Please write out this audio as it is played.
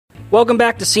Welcome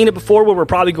back to Seen It Before, where we're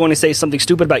probably going to say something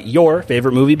stupid about your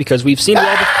favorite movie because we've seen it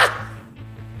all before.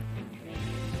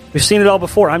 We've seen it all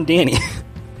before. I'm Danny.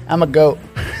 I'm a goat.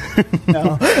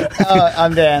 No,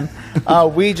 I'm Dan.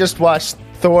 We just watched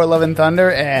Thor: Love and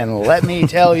Thunder, and let me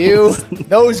tell you,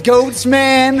 those goats,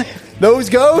 man, those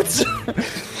goats.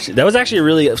 That was actually a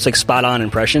really spot on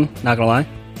impression. Not gonna lie.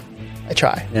 I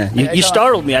try. Yeah, I you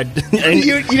startled me. you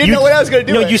didn't know what I was going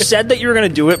to do. No, you said that you were going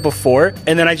to do it before,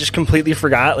 and then I just completely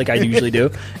forgot, like I usually do,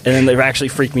 and then they actually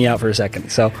freaked me out for a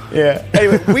second. So yeah.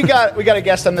 Anyway, we got a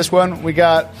guest on this one. We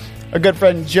got our good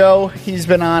friend Joe. He's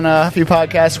been on a few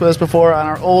podcasts with us before on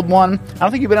our old one. I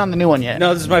don't think you've been on the new one yet.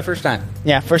 No, this is my first time.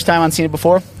 Yeah, first time on Seen It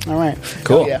Before. All right.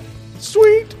 Cool. Oh, yeah.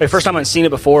 Sweet. wait, first time I've seen it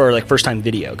before, or like first time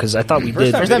video? Because I thought we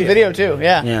did. First time video too.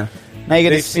 Yeah. Yeah. Now you get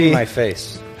They've to see seen my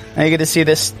face. Now you get to see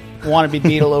this wannabe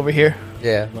beetle over here.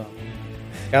 Yeah. Well,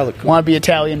 gotta look cool. Wannabe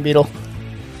Italian beetle.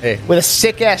 Hey. With a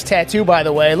sick ass tattoo, by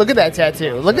the way. Look at that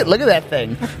tattoo. Look at that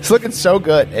thing. It's looking so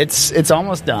good. It's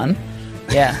almost done.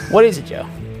 Yeah. What is it, Joe?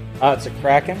 It's a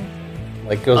kraken.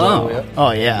 Like goes all the way up.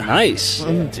 Oh yeah. Nice.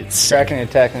 It's sick. Kraken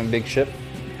attacking a big ship.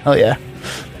 Oh yeah.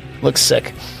 Looks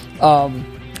sick.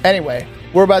 Anyway,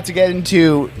 we're about to get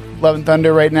into Love and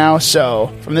Thunder right now,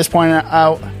 so from this point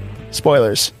out,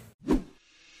 spoilers.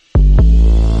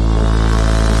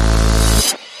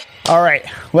 All right,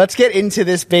 let's get into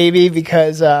this baby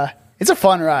because it's a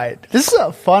fun ride. This is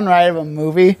a fun ride of a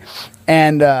movie,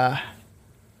 and I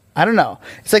don't know.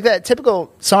 It's like that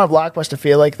typical summer blockbuster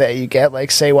feel like that you get, like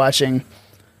say watching,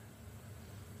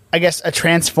 I guess, a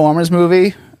Transformers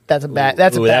movie. That's a bad.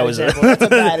 That's a bad example. That's a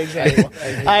bad example.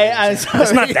 I'm sorry.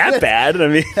 It's not that bad. I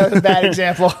mean, That was a bad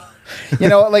example. You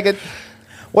know,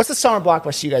 what's the summer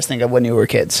blockbuster you guys think of when you were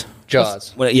kids?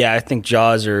 Jaws. well, yeah, I think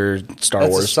Jaws or Star That's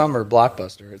a Wars. summer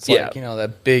blockbuster. It's Yeah. like,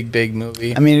 that big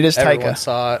movie. I mean, it is Everyone Taika.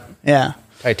 saw it. Yeah.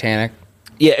 Titanic.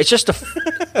 Yeah, it's just a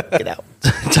Get out.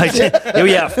 Oh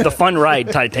yeah, the fun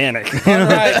ride, Titanic. All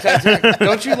right, Titanic.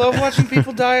 Don't you love watching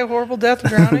people die a horrible death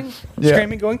drowning? Yeah.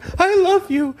 Screaming, going, I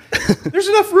love you. There's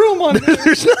enough room on there.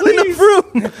 There's not enough room.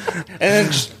 And then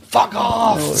just fuck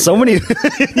off. So many,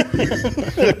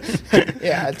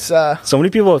 Yeah, it's so many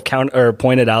people have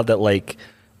pointed out that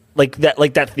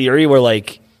that theory where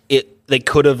they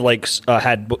could have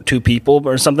had two people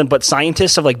or something, but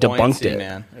scientists have debunked Buoyancy, it.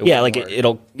 man. It Yeah, wouldn't work.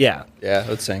 it'll Yeah, it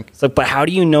would sink. It's but how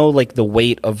do you know the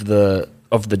weight of the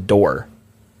door?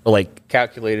 Or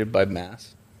Calculated by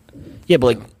mass. yeah,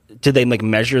 but did they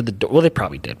measure the door? Well, they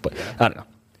probably did, but I don't know.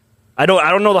 I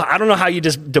don't know. I don't know how you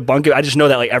just debunk it. I just know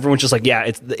that everyone's just yeah,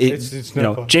 it's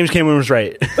no James Cameron was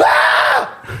right.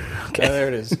 Okay. There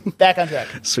it is. back on track.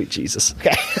 Sweet Jesus,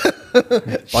 Okay.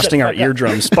 busting our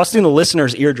eardrums, busting the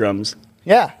listeners' eardrums.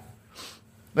 Yeah.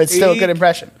 But it's still a good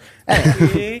impression.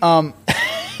 Anyway,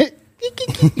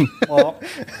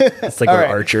 It's like All an right.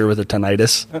 archer with a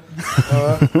tinnitus.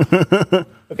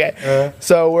 okay.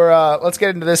 So let's get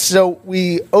into this. So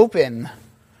we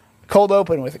cold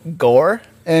open with Gore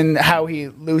and how he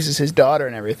loses his daughter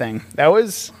and everything. That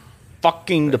was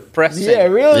Fucking depressing.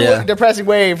 really Yeah. depressing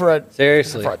way for a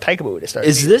Seriously. Taika movie to start.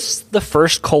 Is this the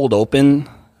first cold open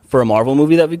for a Marvel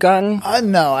movie that we've gotten?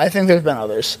 No, I think there's been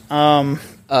others.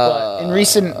 But in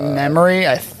recent memory,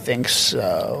 I think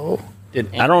so.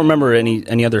 I don't remember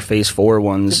any other Phase 4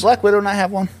 ones. Did Black Widow not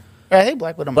have one? I think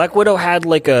Black Widow. Black Widow had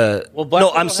Black no,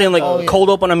 Widow I'm saying yeah. cold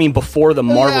open. I mean before the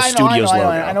Marvel Yeah, Studios logo.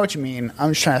 I know what you mean.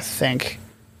 I'm just trying to think.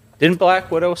 Didn't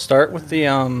Black Widow start with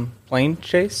the plane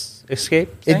chase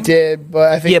escape thing? It did,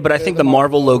 but I think Yeah, but I think the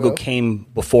Marvel logo came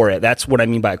before it. That's what I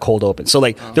mean by a cold open. So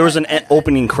there was an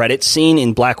opening credits scene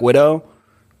in Black Widow,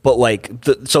 but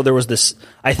so there was this.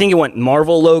 I think it went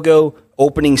Marvel logo,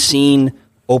 opening scene,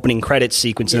 opening credits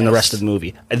sequence, and then the rest of the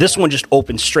movie. This one just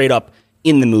opened straight up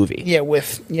in the movie. Yeah,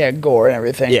 with gore and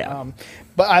everything. Yeah.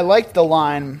 But I liked the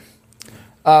line.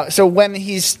 So when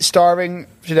he's starving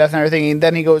to death and everything, and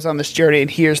then he goes on this journey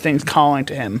and hears things calling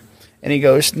to him, and he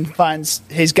goes and finds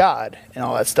his God and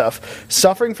all that stuff.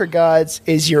 Suffering for gods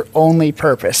is your only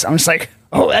purpose. I'm just like,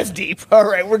 oh, that's deep. All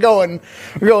right, we're going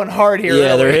hard here.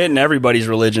 Yeah, they're early. hitting everybody's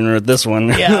religion with this one.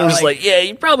 Yeah, I'm just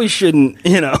you probably shouldn't.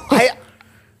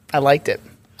 I liked it.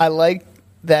 I liked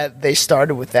that they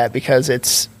started with that because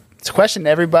it's a question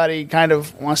everybody kind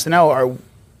of wants to know: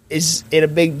 is it a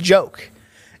big joke?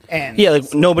 And Yeah,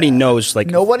 like nobody knows. Like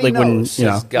Nobody like knows. when you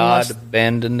know. Has God Unless-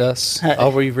 abandoned us? Are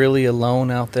we really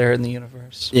alone out there in the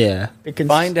universe? Yeah. because,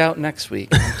 Find out next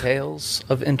week on Tales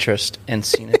of Interest and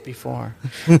Seen It Before.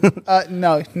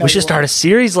 no, We should start a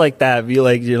series like that. Be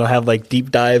like, have like deep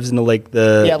dives into like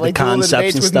the like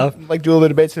concepts and stuff. Like duel the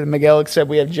debates with Miguel, except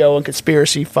we have Joe and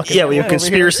conspiracy fucking. Yeah, we have over here.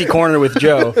 conspiracy corner with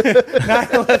Joe.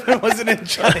 9/11 wasn't in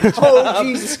China. Oh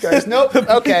Jesus Christ! Nope.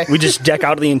 Okay. We just deck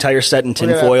out the entire set in We're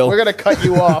tinfoil. gonna cut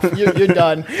you off. You're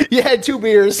done. You had 2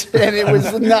 beers and it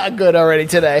was not good already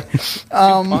today.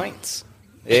 Pints.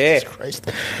 Yeah.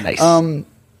 Christ. Nice.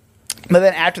 But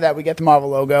then after that, we get the Marvel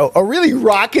logo, a really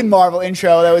rockin' Marvel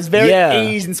intro that was very Yeah.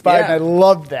 80s inspired, Yeah. and I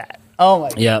loved that. Oh my!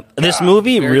 yeah, this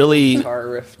movie Very really guitar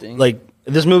riffing. like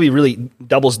this movie really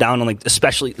doubles down on like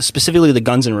specifically the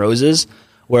Guns N' Roses,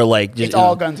 where like It's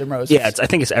all Guns N' Roses. Yeah, I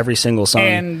think it's every single song.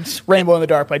 And Rainbow in the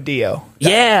Dark by Dio.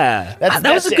 Yeah, that was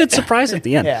that's a good it. surprise at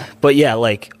the end. Yeah. But yeah,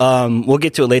 like we'll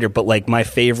get to it later. But like my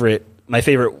favorite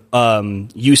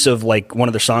use of like one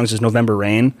of their songs is November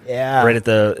Rain. Yeah. right at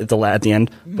the end.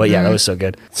 But yeah, that was so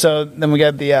good. So then we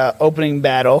got the opening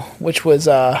battle, which was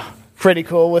pretty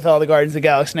cool with all the Guardians of the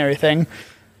Galaxy and everything.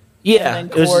 Yeah, And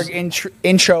it then was- Korg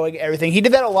introing everything. He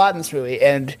did that a lot in this movie,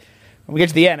 and when we get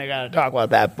to the end, I gotta talk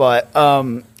about that. But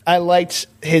I liked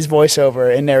his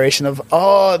voiceover and narration of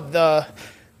the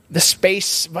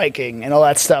space Viking and all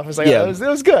that stuff. It was like Yeah. it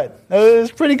was good. It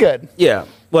was pretty good. Yeah.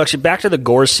 Well, actually, back to the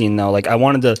gore scene though. Like, I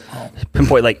wanted to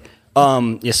pinpoint. Like,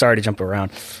 yeah. Sorry to jump around.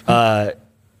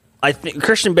 I think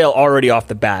Christian Bale already off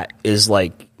the bat is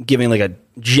like giving like a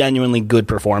genuinely good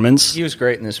performance. he was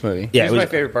great in this movie. Yeah, he it was my was-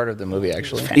 favorite part of the movie,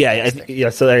 actually. Yeah.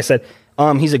 So like I said,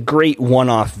 he's a great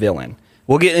one-off villain.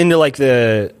 We'll get into like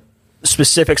the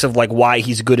specifics of like why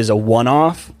he's good as a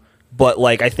one-off, but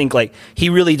like I think like he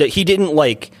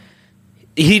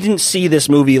didn't see this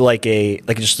movie like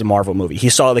just a Marvel movie. He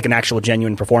saw like an actual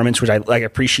genuine performance, which I like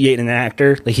appreciate in an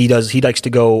actor. Like he likes to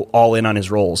go all in on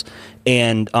his roles,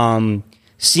 and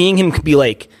seeing him be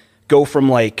like go from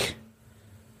like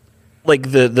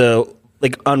the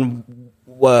like on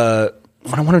what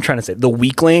I'm trying to say, the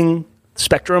weakling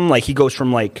spectrum. Like he goes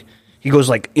like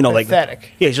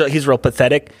Pathetic. yeah, he's real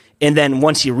pathetic. And then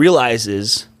once he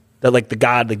realizes that like the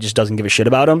god like just doesn't give a shit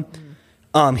about him,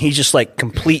 he's just like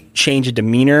complete change of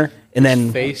demeanor. And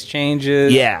then Face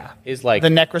changes. Yeah. His like The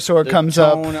Necrosword the comes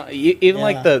tone, up. Even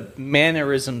like Yeah. the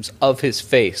mannerisms of his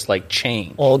face like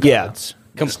change Old Yeah. gods.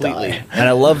 completely. Die. and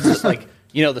I love Just like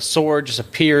the sword just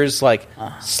appears, like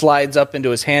slides up into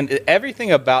his hand.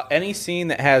 Everything about any scene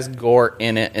that has gore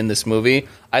in it in this movie,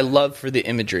 I love for the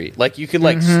imagery. Like you could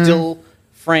like still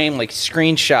frame like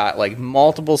screenshot like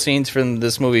multiple scenes from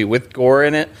this movie with gore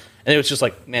in it, and it was just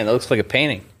like, man, that looks like a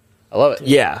painting. I love it.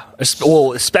 yeah.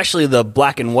 Well, especially the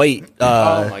black and white.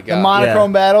 Oh my The god.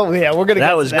 monochrome battle. Yeah, we're gonna. That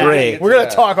get to was great. We're gonna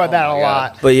talk about Oh that my a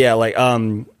God. lot. But yeah, like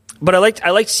but I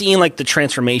liked seeing like the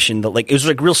transformation that like it was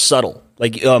like real subtle.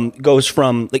 Like goes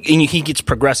from like and he gets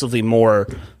progressively more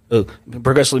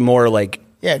like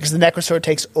Yeah, because the Necrosword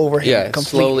takes over him Yeah,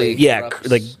 completely.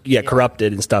 slowly. Corrupts.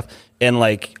 corrupted and stuff. And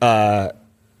like so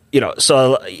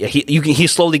he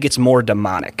slowly gets more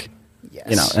demonic.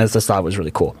 Yes. And I just thought it was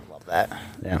really cool. Love that.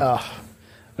 Yeah. Oh.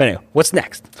 But anyway, what's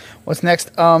next? What's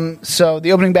next? So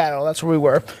the opening battle. That's where we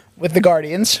were with the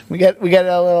Guardians. We get a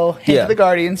little hint Yeah. of the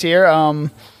Guardians here.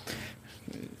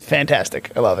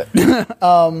 Fantastic. I love it.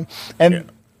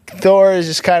 And Thor is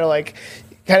just kind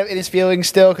of in his feelings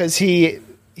still because he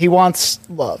wants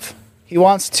love. He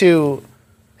wants to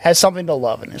has something to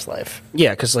love in his life. Yeah,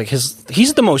 because like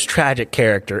he's the most tragic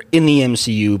character in the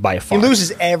MCU by far. He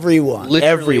loses everyone.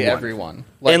 Literally everyone.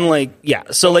 everyone.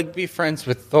 So like be friends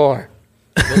with Thor.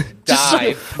 You'll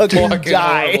die. fucking Fucking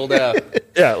die. horrible death.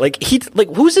 yeah, like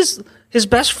who's his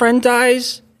best friend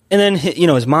dies, and then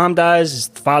his mom dies, his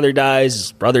father dies,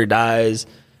 his brother dies,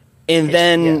 and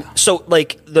then so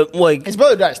like His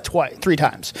brother dies 3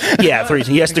 times. yeah, 3.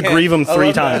 He has to grieve him I 3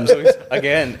 love that. times. So he's-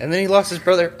 again, and then he lost his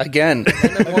brother again,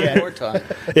 and then one more time.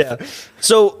 Yeah.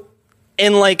 So,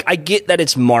 and like, I get that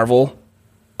it's Marvel,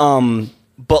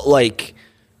 but like,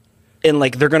 and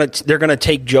like they're gonna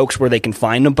take jokes where they can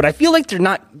find them, but I feel like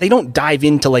they don't dive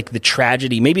into like the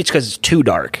tragedy. Maybe it's because it's too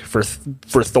dark for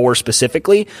Thor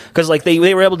specifically, because like they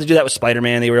were able to do that with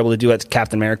Spider-Man, they were able to do that with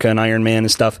Captain America and Iron Man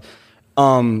and stuff.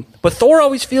 But Thor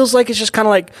always feels like it's just kind of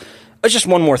like it's just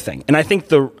one more thing, and I think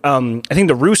the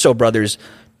Russo brothers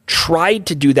tried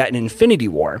to do that in Infinity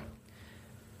War.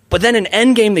 But then in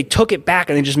Endgame, they took it back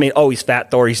and they just made, he's fat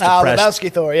Thor, he's depressed.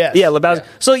 Lebowski Thor, yes. Yeah, Lebowski. Yeah.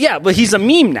 So yeah, but he's a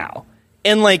meme now.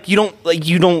 And like,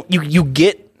 you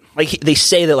get, like they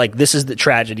say that like this is the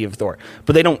tragedy of Thor,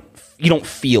 but you don't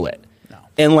feel it. No.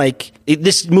 And like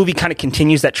this movie kind of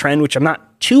continues that trend, which I'm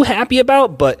not too happy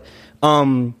about, but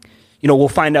we'll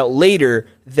find out later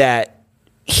that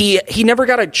he never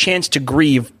got a chance to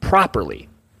grieve properly.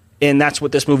 And that's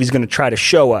what this movie's going to try to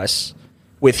show us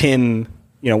with him,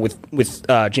 with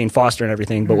Jane Foster and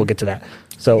everything, but we'll get to that.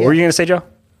 So what were you going to say, Joe?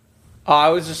 I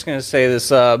was just going to say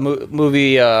this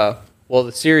movie, the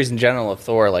series in general of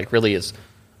Thor, like, really is,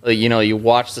 you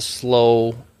watch the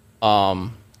slow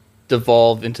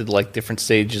devolve into, like, different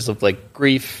stages of, like,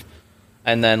 grief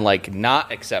and then, like,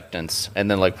 not acceptance and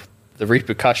then, like, the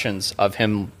repercussions of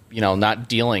him, not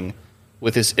dealing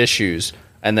with his issues.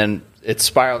 And then it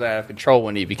spiraled out of control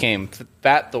when he became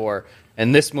Fat Thor.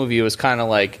 And this movie was kind of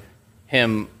like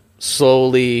him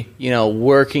slowly,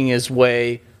 working his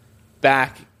way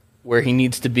back where he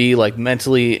needs to be, like,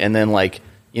 mentally, and then, like,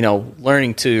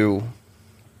 learning to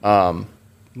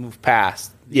move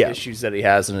past the issues that he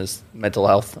has in his mental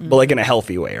health. But, like, in a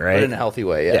healthy way, right? But in a healthy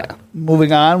way, yeah.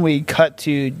 Moving on, we cut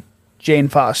to Jane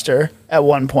Foster at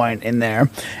one point in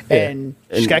there, and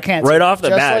she's got cancer. Right off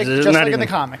the bat. Just like in the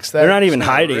comics. They're not even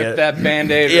hiding it. That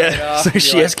Band-Aid right off. So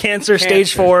she has cancer,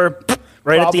 stage 4,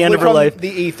 right at the end of her life. The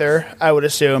ether, I would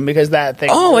assume, because that thing...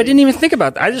 Oh, I didn't even think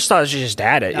about that. I just thought she just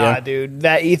had it. Nah, dude.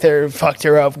 That ether fucked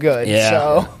her up good. Yeah.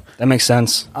 So, that makes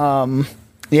sense.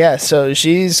 So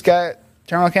she's got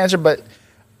terminal cancer, but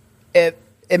it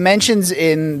mentions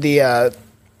in the... at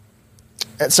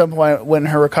some point when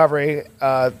her recovery...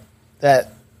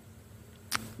 that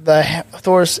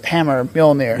Thor's hammer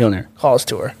Mjolnir calls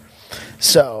to her.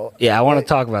 So yeah, I want to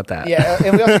talk about that. Yeah,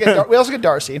 and we also get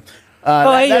Darcy.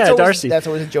 Darcy. That's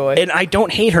always a joy. And I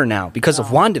don't hate her now because of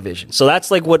WandaVision. So that's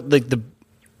like what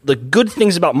the good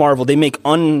things about Marvel. They make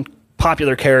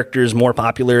unpopular characters more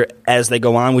popular as they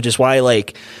go on, which is why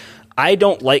like I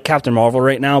don't like Captain Marvel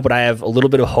right now, but I have a little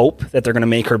bit of hope that they're going to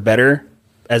make her better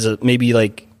as a maybe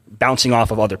like bouncing off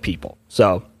of other people.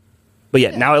 So.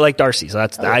 But now I like Darcy, so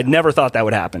that's I never thought that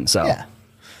would happen. So yeah.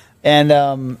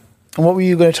 And what were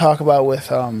you going to talk about with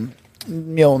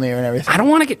Mjolnir and everything? I don't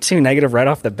want to get too negative right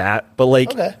off the bat, but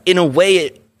like in a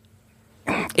way,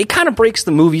 it kind of breaks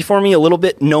the movie for me a little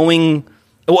bit. Knowing,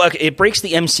 it breaks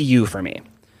the MCU for me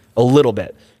a little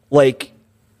bit. Like,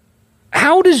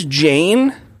 how does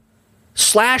Jane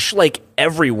 / like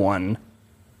everyone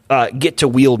get to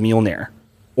wield Mjolnir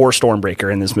or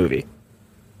Stormbreaker in this movie?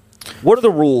 What are the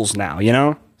rules now,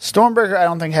 Stormbreaker, I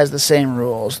don't think, has the same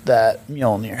rules that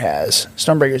Mjolnir has.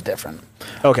 Stormbreaker's different.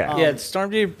 Okay.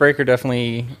 Stormbreaker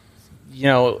definitely,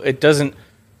 it doesn't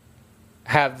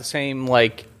have the same,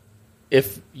 like,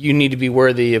 if you need to be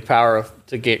worthy of power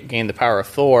to gain the power of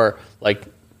Thor, like,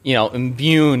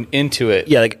 immune into it.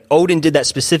 Yeah, like Odin did that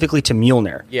specifically to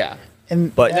Mjolnir. Yeah.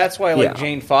 But that's why, like,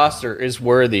 Jane Foster is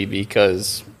worthy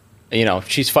because,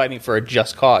 she's fighting for a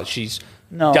just cause. She's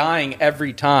dying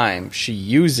every time she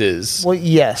uses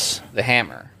the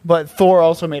hammer. But Thor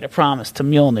also made a promise to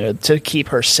Mjolnir to keep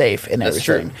her safe and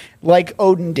everything. True. Like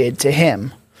Odin did to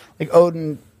him. Like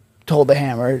Odin told the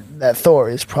hammer that Thor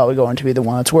is probably going to be the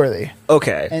one that's worthy.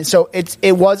 Okay. And so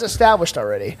it was established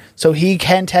already. So he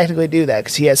can technically do that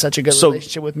because he has such a good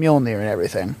relationship with Mjolnir and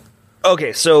everything.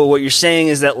 Okay, so what you're saying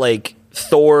is that like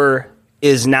Thor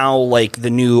is now like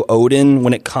the new Odin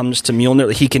when it comes to Mjolnir.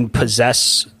 Like, he can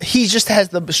possess... He just has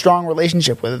the strong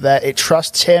relationship with it that it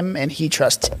trusts him and he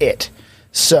trusts it.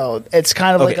 So it's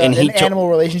kind of like an animal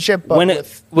relationship. But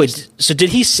so did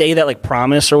he say that like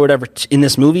promise or whatever in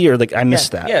this movie, or like I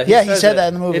missed that? Yeah, he said that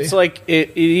in the movie. It's like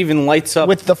it even lights up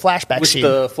with the flashback scene.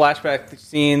 With the flashback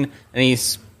scene, and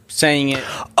he's saying it.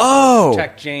 Oh,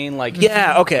 check Jane, like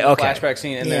flashback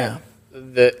scene, and then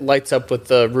that lights up with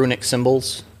the runic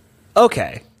symbols.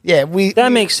 Okay. Yeah,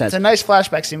 that makes sense. It's a nice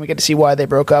flashback scene. We get to see why they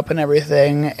broke up and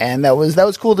everything, and that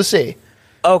was cool to see.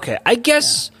 Okay, I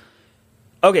guess. Yeah.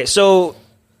 Okay, so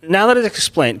now that it's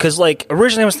explained, because like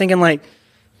originally I was thinking like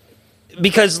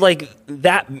because like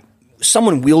that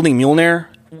someone wielding Mjolnir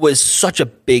was such a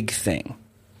big thing,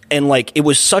 and like it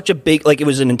was such a big it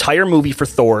was an entire movie for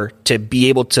Thor to be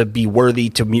able to be worthy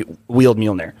to wield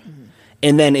Mjolnir,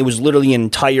 and then it was literally an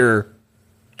entire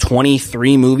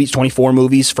 24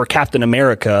 movies for Captain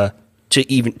America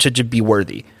to be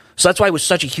worthy. So that's why it was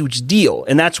such a huge deal.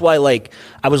 And that's why like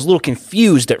I was a little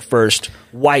confused at first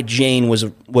why Jane was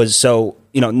so,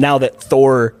 now that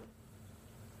Thor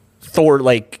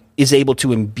like is able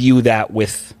to imbue that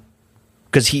with,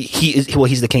 because he's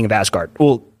the king of Asgard.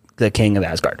 Well, the king of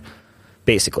Asgard,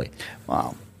 basically.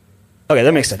 Wow. Okay,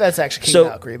 that makes sense. That's actually King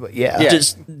Valkyrie, but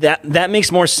just that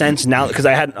makes more sense now, because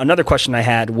I had another question I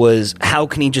had was how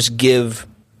can he just give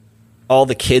all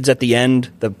the kids at the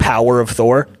end the power of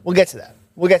Thor? We'll get to that.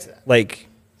 Like,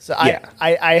 So Yeah.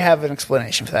 I have an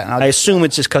explanation for that. And I assume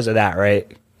it's just because of that, right?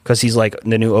 Because he's like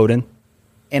the new Odin.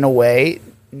 in a way,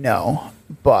 no.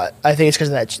 But I think it's because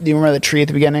of that. Do you remember the tree at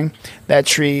the beginning? That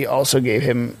tree also gave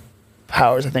him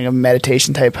powers, I think, of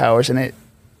meditation type powers. And it.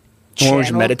 When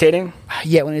was meditating?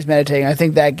 Yeah, when he was meditating. I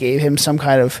think that gave him some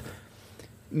kind of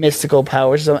mystical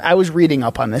powers. So I was reading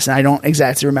up on this, and I don't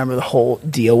exactly remember the whole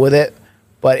deal with it.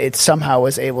 But it somehow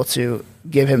was able to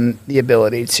give him the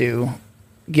ability to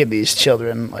give these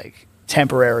children, like,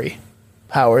 temporary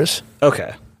powers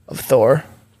Okay. of Thor.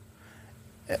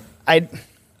 I'd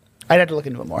have to look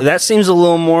into it more. That seems a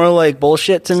little more like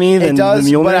bullshit to me than It does,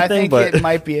 the Mjolnir but I thing. think But it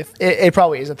might be. It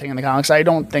probably is a thing in the comics. I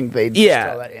don't think they'd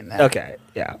throw that in there. Okay.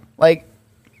 Yeah. Like,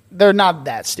 they're not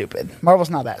that stupid. Marvel's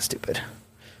not that stupid.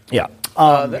 Yeah.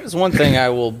 That is one thing I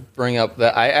will bring up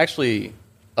that I actually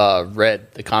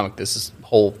read the comic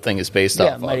whole thing is based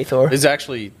Yeah, off Mighty of. Thor. It's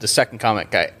actually the second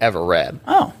comic I ever read.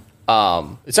 Oh.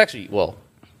 It's actually, well,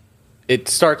 it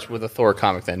starts with a Thor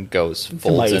comic, then goes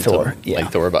folds Mighty into Thor, yeah.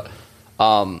 Mighty Thor.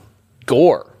 But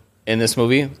Gore in this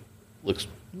movie looks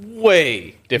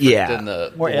way different Yeah. than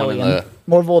the More the one in alien. the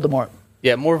More Voldemort.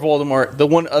 yeah, more Voldemort. The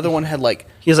other one had like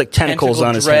He has like tentacles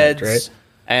on his head, right?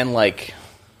 And like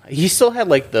he still had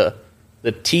like the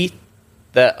teeth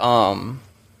that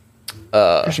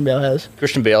Christian Bale has.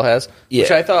 Christian Bale has, Yeah.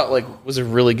 which I thought like was a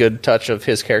really good touch of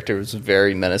his character. It was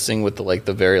very menacing with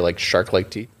the very like shark like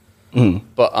teeth.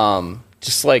 But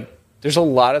just like there's a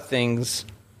lot of things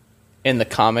in the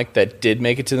comic that did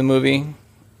make it to the movie,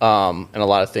 and a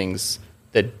lot of things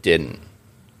that didn't.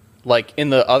 Like in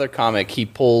the other comic, he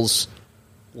pulls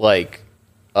like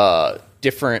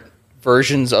different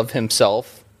versions of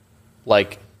himself,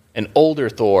 like an older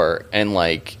Thor and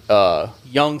like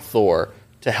young Thor,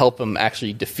 to help him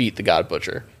actually defeat the God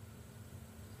Butcher.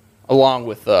 Along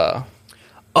with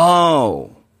Oh.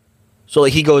 So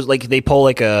like he goes like they pull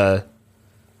like a.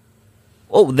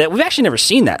 Oh, that we've actually never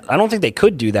seen that. I don't think they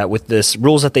could do that with this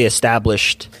rules that they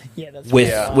established Yeah, that's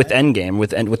with fine. with Endgame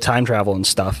with time travel and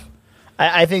stuff.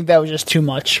 I think that was just too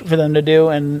much for them to do,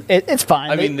 and it's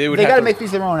fine. I mean, they would they have got to to- make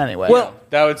these their own anyway. Well,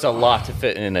 that was a lot to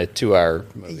fit in a 2-hour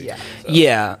movie. yeah.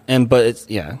 Yeah,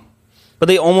 but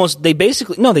they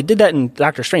basically no, they did that in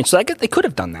Doctor Strange. So I guess they could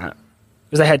have done that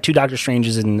because they had two Doctor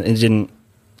Stranges and it didn't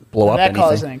blow up That anything.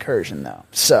 caused an incursion, though.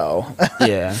 So,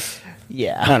 Yeah,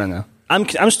 yeah. I don't know.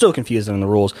 I'm still confused on the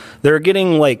rules. They're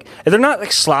getting like they're not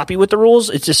like sloppy with the rules.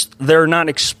 It's just they're not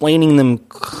explaining them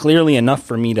clearly enough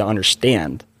for me to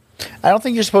understand. I don't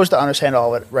think you're supposed to understand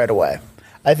all of it right away.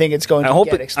 I think it's going to I hope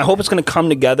get I hope it's going to come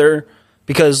together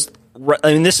because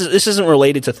I mean this isn't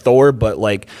related to Thor, but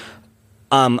like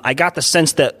I got the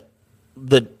sense that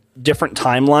the different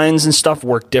timelines and stuff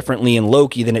work differently in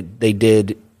Loki than they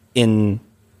did in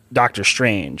Doctor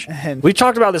Strange. And- We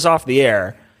talked about this off the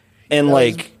air, and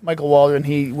like Michael Waldron,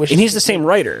 he wishes and he's the same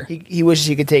writer. he wishes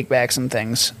he could take back some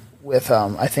things with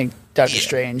I think Doctor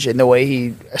Strange and the way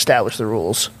he established the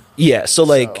rules. Yeah, so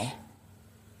like So,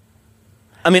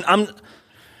 I mean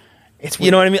it's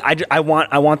you know what I mean? I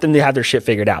want them to have their shit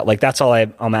figured out. Like that's all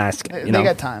I'm asking. they You know?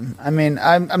 got time. I mean,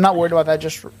 I'm not worried about that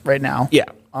just right now. Yeah.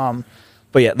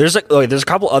 But yeah, there's a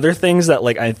couple other things that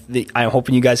like I'm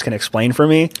hoping you guys can explain for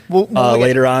me We'll get-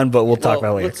 later on, but we'll talk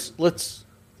about it later.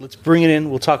 Let's bring it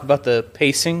in. We'll talk about the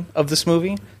pacing of this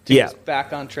movie to Yeah. get us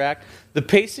back on track. The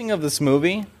pacing of this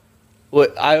movie,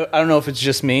 I don't know if it's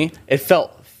just me. It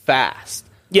felt fast.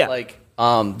 Yeah. Like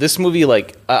this movie,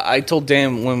 like I told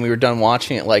Dan when we were done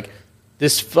watching it, like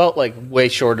this felt like way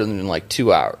shorter than like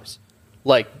 2 hours,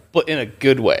 like but in a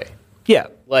good way. Yeah.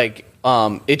 Like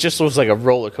it just was like a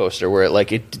roller coaster where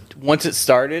it once it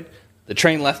started, the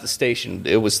train left the station.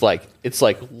 It was like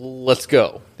let's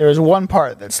go. There was one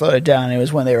part that slowed it down. It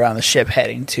was when they were on the ship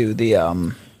heading to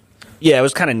the. Yeah, it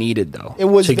was kind of needed though. It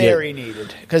was to get- very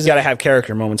needed because You got to have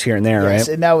character moments here and there, yes,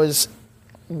 right? and that was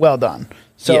well done.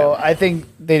 So Yeah. I think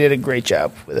they did a great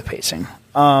job with the pacing.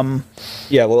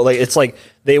 Yeah, well, like it's like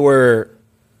they were,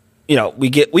 we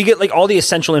get like all the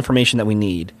essential information that we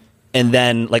need, and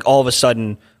then like all of a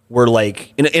sudden we're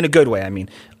like in a good way. I mean,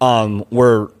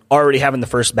 we're already having the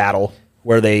first battle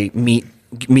where they meet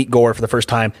Gore for the first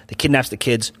time. They kidnaps the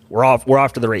kids. We're off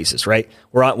to the races, right?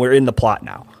 We're in the plot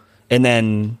now, and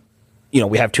then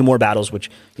we have two more battles, which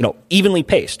evenly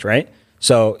paced, right?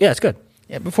 So yeah, it's good.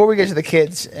 Yeah. Before we get to the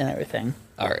kids and everything.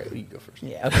 All right, you go first.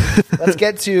 Yeah. Okay. Let's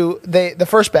get to the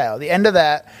first battle. The end of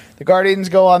that, the Guardians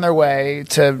go on their way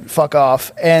to fuck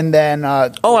off, and then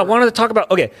Oh, I wanted to talk about.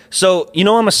 Okay, so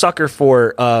I'm a sucker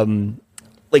for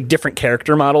like different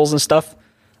character models and stuff.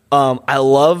 I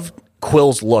love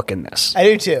Quill's look in this. I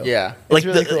do too. Yeah. It's Like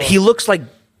really cool. he looks like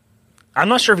I'm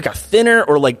not sure if he got thinner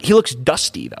or like he looks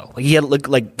dusty though. Like he had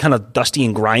like kind of dusty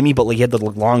and grimy, but like he had the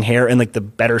long hair and like the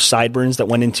better sideburns that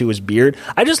went into his beard.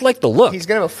 I just like the look. He's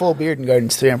gonna have a full beard in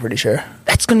Guardians 3, I'm pretty sure.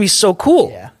 That's gonna be so cool.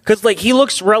 Yeah. Because like he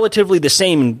looks relatively the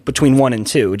same between 1 and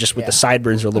 2, just with the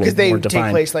sideburns are a little Because they more take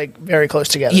defined. place like very close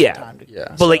together. Yeah. At the time.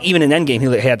 Yeah. But like even in Endgame,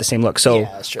 he had the same look. So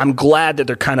Yeah, that's true. I'm glad that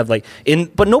they're kind of like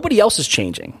but nobody else is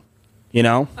changing. You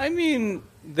know? I mean,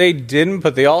 they didn't,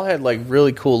 but they all had like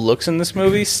really cool looks in this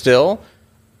movie still.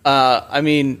 I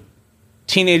mean,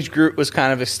 Teenage Groot was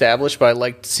kind of established, but I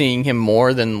liked seeing him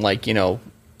more than like,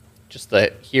 just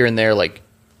the here and there, like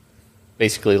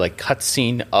basically like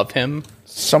cutscene of him.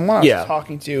 Someone I was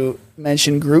talking to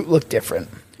mentioned Groot looked different.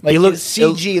 Like He looks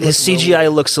his CG. his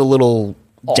CGI looks a little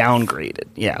downgraded.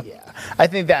 Yeah. Yeah, I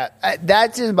think that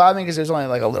didn't bother me because there's only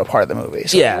like a little part of the movie.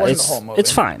 So Yeah, it wasn't it's the whole movie.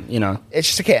 it's fine, It's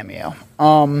just a cameo.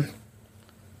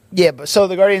 Yeah, but so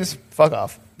the Guardians, fuck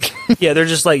off. Yeah, they're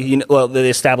just like they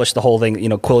established the whole thing.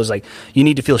 Quill is like, you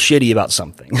need to feel shitty about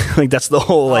something. Like that's the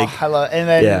whole like. I love, and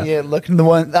then you look in the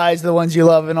eyes of the ones you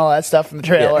love and all that stuff from the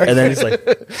trailer. And then he's like,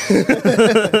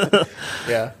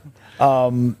 Yeah.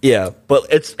 yeah, but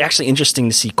it's actually interesting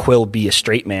to see Quill be a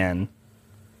straight man,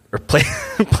 or play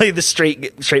the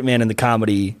straight man in the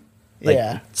comedy,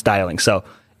 styling. So,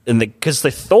 because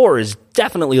the Thor is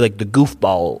definitely like the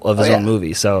goofball of his own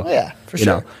movie. So, for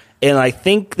sure. And I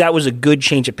think that was a good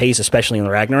change of pace, especially in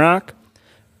Ragnarok.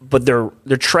 But they're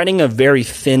treading a very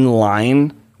thin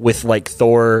line with like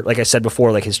Thor, like I said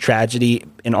before, like his tragedy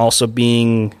and also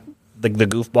being the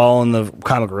goofball and the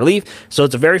comic relief. So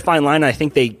it's a very fine line. I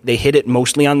think they hit it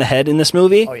mostly on the head in this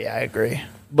movie. Oh yeah, I agree.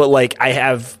 But like I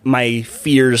have my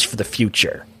fears for the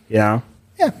future. Yeah,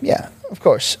 of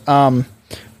course.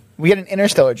 We get an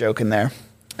Interstellar joke in there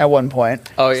at one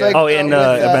point. Oh, It's yeah. like, In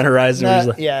Event Horizon. where he's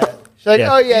like, yeah. She's like,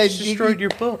 Yeah. oh yeah, He's destroyed your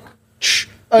book.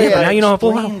 Oh yeah, yeah, but now you know how to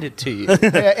pull Explained it to you.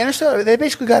 yeah, Interstellar. They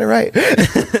basically got it right.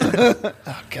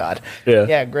 Oh God.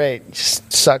 Yeah. Great.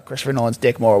 Just suck Christopher Nolan's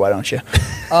dick more. Why don't you?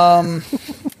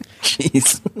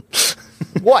 Jeez.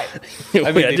 What? Wait,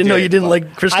 I they didn't know did, you didn't but- like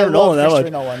I Christopher love Nolan that Christopher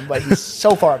much. Nolan, but he's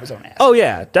so far up his own ass. Oh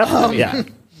yeah, definitely. Yeah.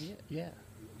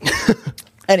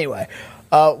 Anyway,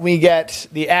 we get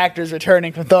the actors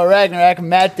returning from Thor Ragnarok: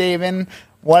 Matt Damon,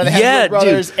 one of the Hemsworth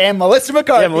brothers, and Melissa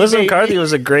McCarthy. Yeah, Melissa baby. McCarthy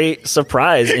was a great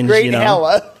surprise. And Great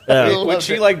Hella. When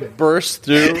she like burst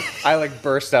through, I like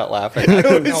burst out laughing. I It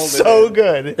couldn't was hold so it in.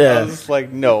 good. Yeah. I was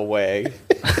like, no way.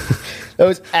 That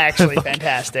was actually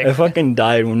fantastic. I fucking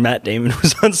died when Matt Damon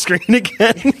was on screen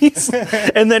again.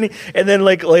 and then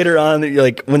like later on,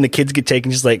 like when the kids get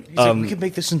taken, she's like, we can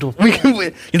make this into a we can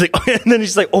win. He's like, and then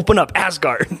he's like, open up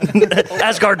Asgard,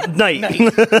 Asgard Night.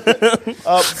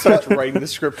 starts writing the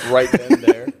script right then and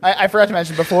there. I forgot to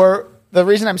mention before. The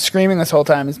reason I'm screaming this whole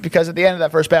time is because at the end of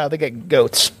that first battle, they get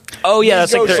goats. Oh yeah,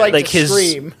 These that's like goats like to his.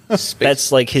 scream.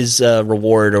 That's like his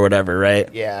reward or whatever, right?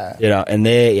 Yeah. And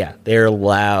they're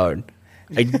loud.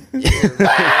 They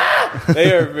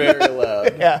are very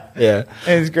loud. Yeah, Yeah.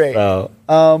 it was great. Oh.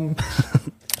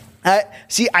 I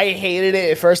hated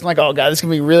it at first. I'm like, oh god, this is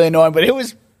gonna be really annoying, but it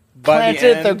was By the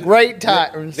planted at the end, great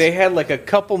times. They had like a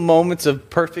couple moments of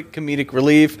perfect comedic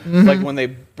relief, Mm-hmm. like when they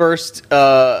burst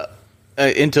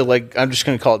into like, I'm just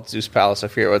going to call it Zeus Palace. I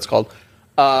forget what it's called.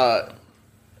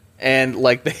 And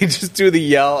like they just do the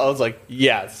yell. I was like,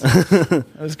 yes, It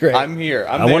was great. I'm here.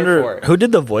 I'm I there wonder for it. who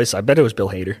did the voice. I bet it was Bill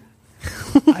Hader.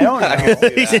 I don't know.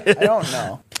 I don't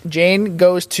know. Jane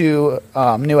goes to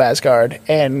New Asgard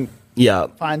and Yeah.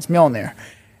 finds Mjolnir,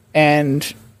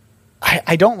 and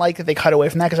I don't like that they cut away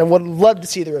from that because I would love to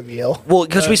see the reveal. Well,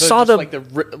 because we So saw just,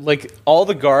 the like all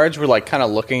the guards were like kind of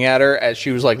looking at her as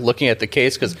she was like looking at the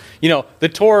case because the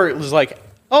Tor was like,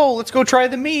 oh, let's go try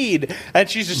the mead, and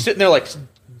she's just sitting there like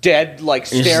dead, like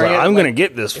She's staring. like, at it, I'm like, gonna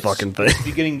get this fucking thing. It's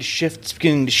beginning to shift. It's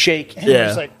beginning to shake. And Yeah. I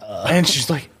was like, And she's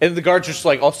like, and the guards are just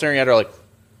like all staring at her like,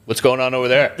 what's going on over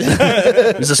there?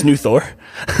 Is this new Thor?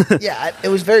 yeah, it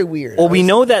was very weird. Well,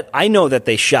 I know that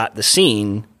they shot the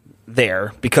scene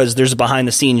there because there's a behind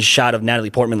the scenes shot of Natalie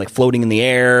Portman like floating in the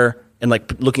air and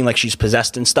like looking like she's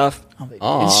possessed and stuff. Oh, they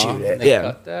did shoot it. They Yeah.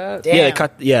 cut that? Damn. Yeah, they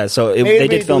cut. Yeah, so Maybe they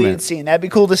did film deleted it. scene. That'd be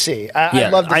cool to see. I'd Yeah,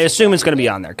 love to I see assume that. it's going to be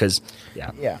on there because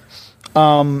Yeah.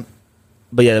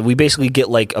 But yeah, we basically get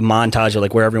like a montage of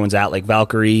like where everyone's at. Like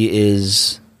Valkyrie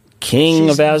is king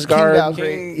She's of Asgard. King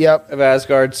Valkyrie. King Yep. of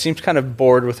Asgard seems kind of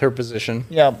bored with her position.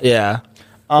 Yep. Yeah,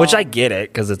 which I get it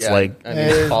because it's Yeah, like I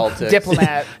mean, politics.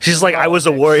 Diplomat. she's like I was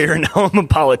a warrior, now I'm a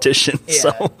politician. Yeah.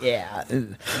 So Yeah.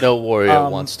 No warrior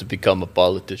wants to become a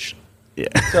politician. yeah,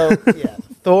 So yeah,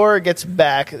 Thor gets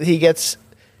back.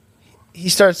 He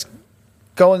starts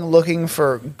going looking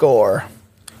for Gore,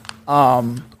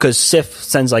 Because Sif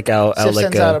sends like out Sif like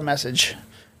sends out a message,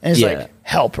 and it's Yeah. like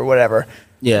help or whatever.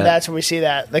 Yeah. And that's when we see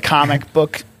the comic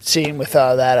book scene with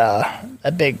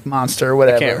that big monster or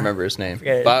whatever. I can't remember his name.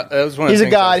 Forget it. But that was one of He's the a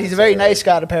things I god. was He's a gonna very say, nice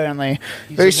god, apparently.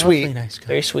 Very a lovely sweet. nice guy.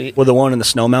 Very sweet. with the one in the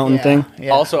snow mountain Yeah, thing.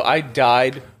 yeah. Also, I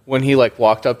died when he like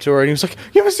walked up to her and he was like,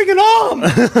 "You're missing an arm."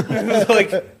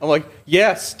 I'm like,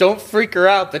 yes, don't freak her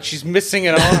out that she's missing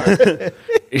an arm.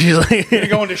 She's like, You're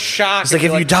going to shock. it's like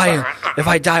and if be you die, if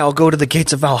I die, I'll go to the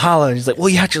gates of Valhalla. And he's like, well,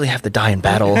 you actually have to die in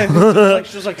battle.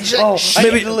 She was like, oh, I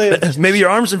need to live. maybe your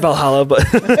arm's in Valhalla, but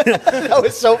That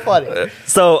was so funny.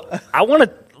 so I want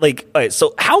to like. All right,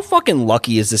 so how fucking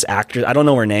lucky is this actress? I don't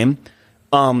know her name.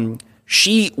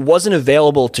 She wasn't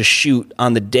available to shoot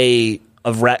on the day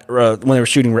of when they were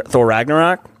shooting Thor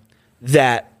Ragnarok.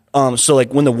 That so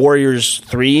like when the Warriors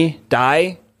 3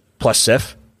 die plus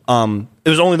Sif, it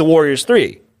was only the Warriors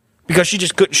 3 because she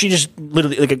just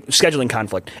literally like a scheduling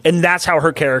conflict, and that's how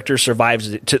her character survives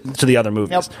it to the other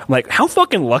movies. Yep. I'm like, how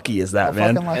fucking lucky is that,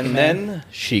 man? Fucking lucky, And man. then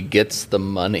she gets the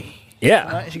money.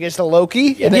 Yeah. She gets to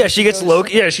Loki. Yeah, she gets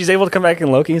Loki. Yeah, she's able to come back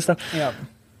in Loki and stuff. Yeah,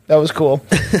 that was cool.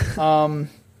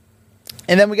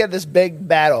 And then we get this big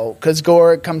battle because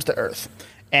Gore comes to Earth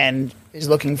and is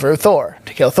looking for Thor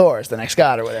to kill Thor as the next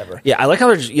god or whatever. Yeah, I like how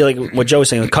they're just, like what Joe was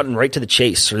saying, like, cutting right to the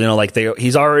chase. Or, you know, like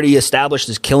he's already established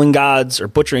as killing gods or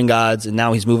butchering gods, and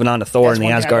now he's moving on to Thor That's and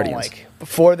the one thing I don't Asgardians. like.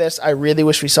 Before this, I really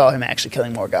wish we saw him actually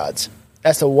killing more gods.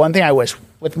 That's the one thing I wish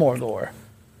with more Gore.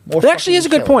 More That actually fucking is a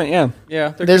good killing. point. Yeah,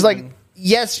 Yeah. There's like,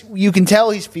 yes, you can tell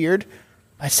he's feared.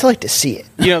 I'd still like to see it.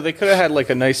 You know, they could have had like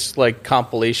a nice like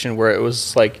compilation where it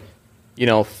was like, you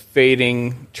know,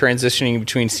 fading, transitioning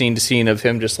between scene to scene of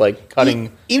him just like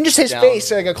cutting. Even just his down.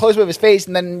 face, like a close up of his face,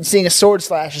 and then seeing a sword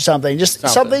slash or something. Just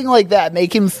something like that.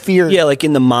 Make him feared. yeah, like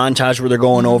in the montage where they're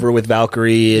going over with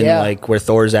Valkyrie and Yeah. like where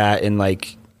Thor's at, and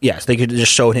like yes, they could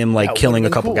just show him like That killing a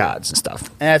would've been couple cool. gods and stuff.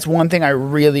 And that's one thing I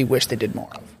really wish they did more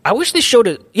of. I wish they showed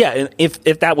it. Yeah, and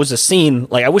if that was a scene,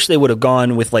 like I wish they would have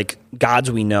gone with like gods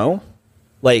we know,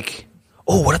 like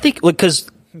what if they like because.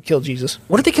 Kill Jesus.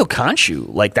 What if they kill Khonshu?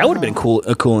 Like that would have been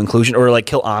a cool inclusion, or like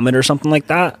kill Ahmed or something like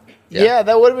that. Yeah,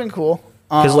 that would have been cool.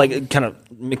 Because like kind of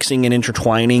mixing and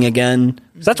intertwining again.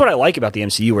 'Cause that's what I like about the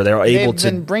MCU, where they're able They've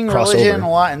to been bringing cross religion over. a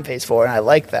lot in Phase 4, and I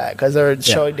like that because they're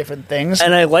showing different things.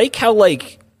 And I like how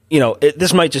like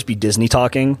this might just be Disney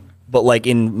talking, but like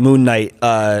in Moon Knight,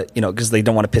 because they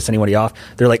don't want to piss anybody off,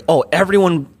 they're like, oh,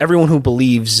 everyone who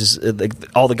believes is like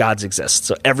all the gods exist,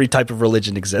 so every type of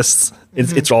religion exists.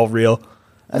 It's all real.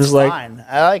 That's It's like fine.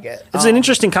 I like it. it's an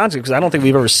interesting concept because I don't think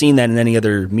we've ever seen that in any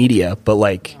other media, but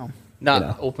like.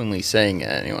 Not openly saying it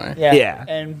anyway. Yeah.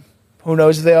 And who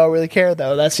knows if they all really care,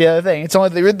 though. That's the other thing. It's only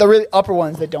the really upper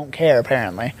ones that don't care,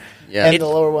 apparently. Yeah. And the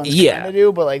lower ones yeah. kind of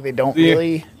do, but like they don't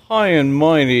really. High and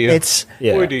mighty. It's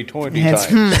Yeah. 20 it's,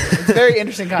 times. it's very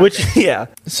interesting concept. Which yeah,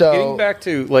 So Getting back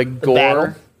to like battle.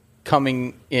 Gore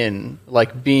coming in,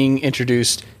 like being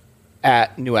introduced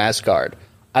at New Asgard.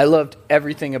 I loved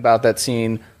everything about that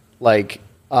scene, like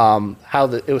how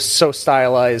it was so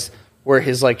stylized, where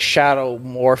his like shadow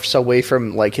morphs away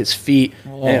from like his feet,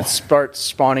 and it starts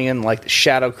spawning in like the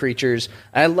shadow creatures.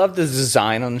 And I love the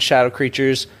design on the shadow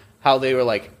creatures, how they were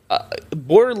like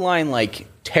borderline like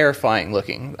terrifying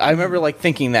looking. I remember like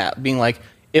thinking that, being like,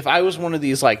 if I was one of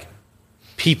these like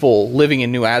people living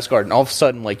in New Asgard, and all of a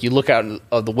sudden, like, you look out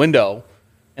of the window,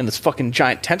 and this fucking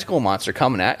giant tentacle monster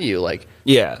coming at you, like,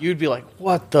 Yeah. you'd be like,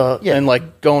 what the? Yeah. And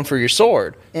like going for your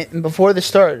sword. and before this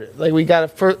started, like we got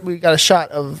a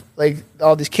shot of like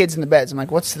all these kids in the beds. I'm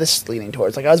like, what's this leaning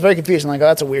towards? Like I was very confused. I'm like, oh,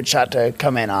 that's a weird shot to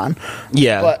come in on.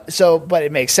 yeah. But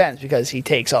it makes sense because he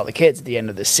takes all the kids at the end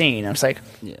of the scene. I was like,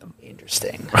 Yeah.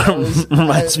 interesting.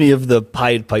 Reminds me of the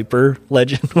Pied Piper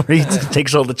legend where he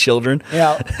takes all the children.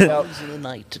 Yeah. Yeah. In the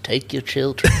night to take your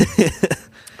children.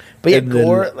 But yeah, And then-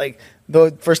 Gore, like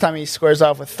the first time he squares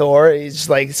off with Thor, he's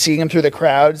like seeing him through the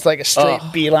crowd. It's like a straight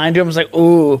beeline to him. It's like,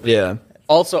 ooh. Yeah.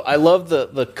 Also, I love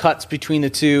the cuts between the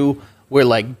two, where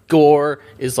like Gore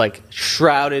is like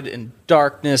shrouded in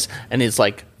darkness and it's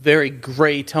like very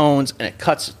gray tones, and it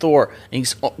cuts to Thor, and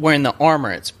he's wearing the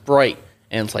armor. It's bright,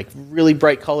 and it's like really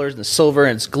bright colors, and the silver,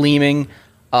 and it's gleaming,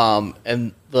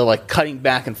 and the like cutting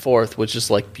back and forth was just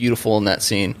like beautiful in that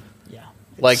scene. Yeah.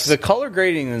 Like the color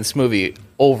grading in this movie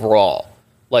overall,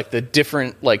 like the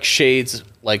different like shades,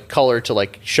 like color to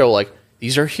like show like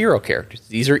these are hero characters,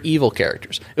 these are evil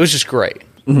characters. It was just great.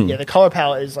 Yeah, the color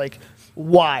palette is like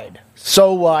wide.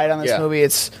 So wide on this Yeah. movie.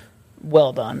 It's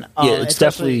well done. Yeah, it's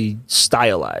especially definitely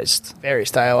stylized. very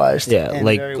stylized. Yeah, and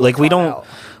like very well like we thought don't out.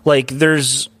 like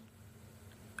there's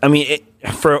I mean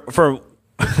for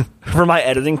for my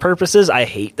editing purposes, I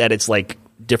hate that it's like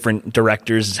different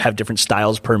directors have different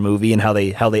styles per movie and how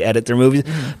they edit their movies.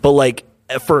 But like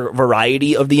for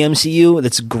variety of the MCU,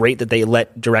 it's great that they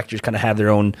let directors kind of have their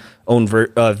own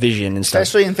vision and stuff.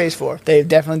 Especially in Phase 4. They've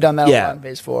definitely done that a lot in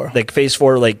Phase 4. Like Phase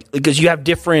 4, like because you have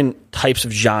different types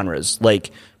of genres.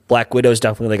 Like Black Widow is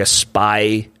definitely like a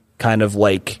spy kind of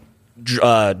like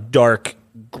dark,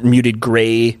 muted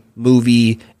gray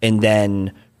movie, and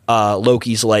then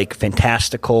Loki's like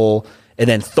fantastical, and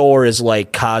then Thor is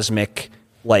like cosmic,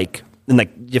 like in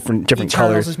like different Eternals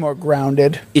colors. is more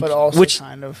grounded, but also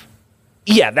kind of.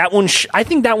 Yeah, that one. I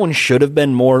think that one should have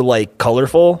been more like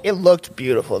colorful. It looked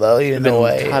beautiful though, even the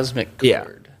way cosmic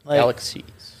colored galaxies.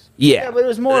 Yeah, but it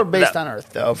was more based on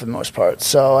Earth though, for the most part.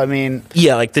 So I mean,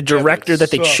 like the director that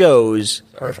they chose,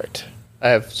 perfect. I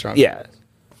have strong. Yeah,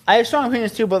 I have strong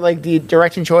opinions too, but like the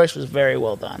directing choice was very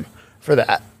well done for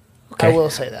that. Okay. I will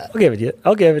say that.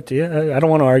 I'll give it to you. I don't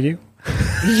want to argue.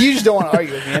 You just don't want to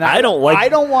argue with me, and I don't want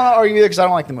to argue either because I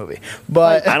don't like the movie.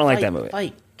 But I don't like that movie.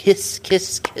 Fight, kiss,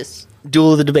 kiss, kiss.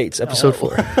 Duel of the Debates, episode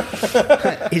 4.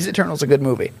 Is Eternals a good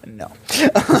movie? No.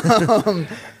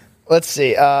 Let's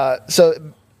see.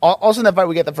 So also in that fight,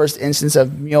 we get the first instance of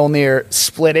Mjolnir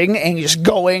splitting and just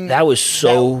going. That was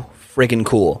so freaking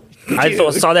cool. I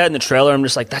saw that in the trailer. I'm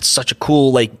just like, that's such a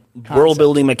cool like world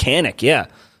building mechanic. Yeah.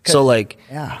 So like,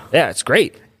 yeah, it's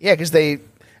great. Yeah, because they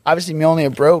obviously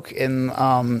Mjolnir broke in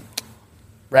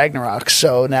Ragnarok,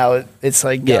 so now it's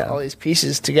like got all these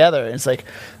pieces together, and it's like.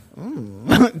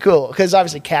 Cool, because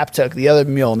obviously Cap took the other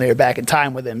Mjolnir back in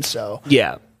time with him. So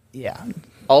yeah.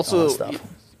 Also,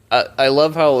 I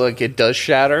love how like it does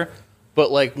shatter,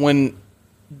 but like when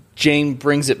Jane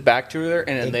brings it back to her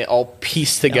and they all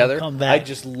piece together, I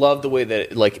just love the way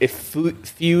that it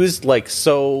fused like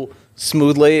so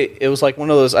smoothly. It was like one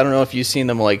of those. I don't know if you've seen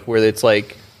them like where it's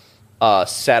like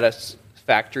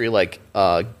satisfactory like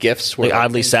gifts, where like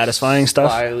oddly satisfying stuff,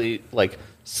 like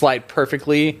slide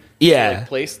perfectly. Yeah,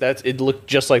 place it looked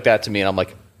just like that to me, and I'm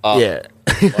like, oh, yeah,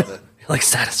 love it. Like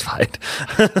satisfied.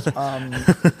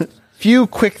 Few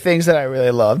quick things that I really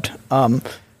loved.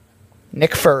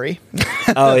 Nick Fury.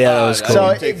 Oh yeah, that was cool.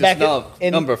 So take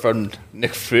this number from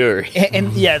Nick Fury.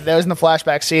 And that was in the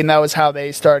flashback scene. That was how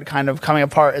they started kind of coming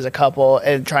apart as a couple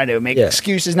and trying to make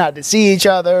excuses not to see each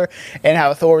other, and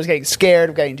how Thor was getting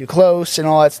scared of getting too close and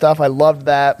all that stuff. I loved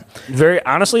that. Very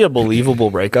honestly, a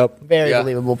believable breakup. Very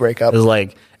believable breakup. It was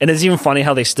like, and it's even funny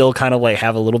how they still kind of like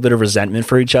have a little bit of resentment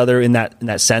for each other in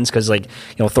that sense, because like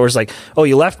Thor's like, oh,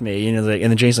 you left me, and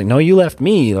then Jane's like, no, you left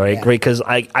me, like great, because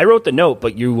I wrote the note,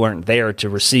 but you weren't there to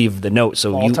receive the note,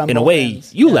 so you in a way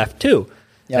you left too.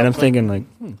 Yep. And I'm thinking like,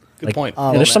 good point.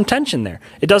 There's some tension there.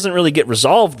 It doesn't really get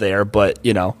resolved there, but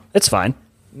it's fine.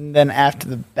 And then after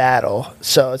the battle,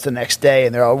 so it's the next day,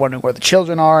 and they're all wondering where the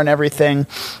children are and everything.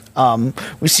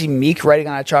 We see Meek writing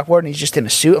on a chalkboard, and he's just in a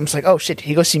suit. I'm just like, oh shit, did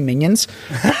he go see Minions?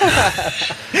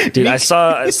 Dude, I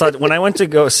saw when I went to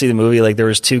go see the movie, like there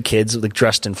was 2 kids like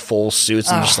dressed in full suits,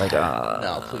 and I'm just like,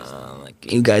 no, please,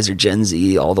 like, you guys are Gen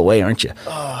Z all the way, aren't you?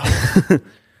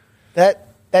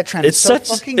 That trend is so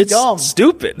fucking dumb. It's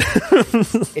stupid.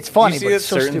 It's funny, you see but that it's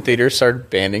so certain stupid. theaters started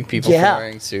banning people from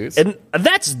wearing suits, and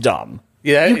that's dumb.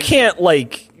 Yeah, you can't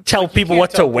like tell people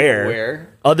what to wear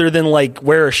other than like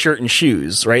wear a shirt and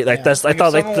shoes, right? Like that's. Like, I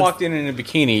thought if someone walked in a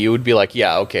bikini, you would be like,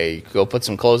 yeah, okay, go put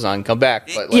some clothes on, come back.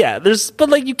 But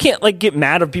but you can't like get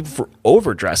mad at people for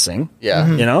overdressing. Yeah,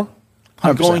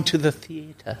 I'm going to the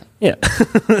theater. Yeah,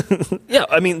 yeah.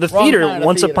 I mean, the theater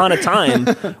once upon a time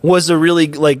was a really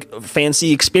like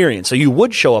fancy experience. So you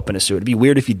would show up in a suit. It'd be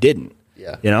weird if you didn't.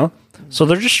 Yeah, So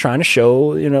they're just trying to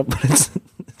show, but it's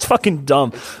fucking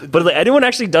dumb. But like, anyone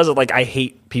actually does it. Like I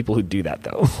hate people who do that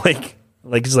though. Like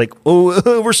it's like,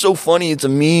 oh, we're so funny. It's a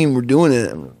meme. We're doing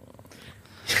it.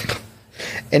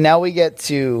 And now we get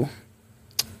to,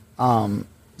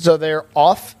 so they're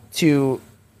off to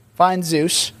find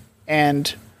Zeus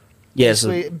and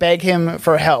beg him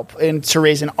for help and to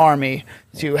raise an army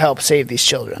to help save these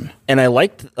children. And I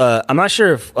liked. I'm not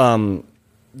sure if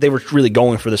they were really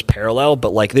going for this parallel,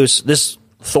 but like this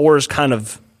Thor's kind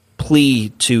of plea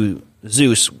to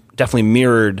Zeus definitely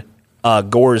mirrored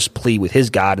Gore's plea with his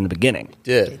god in the beginning.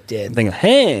 It did. I'm thinking,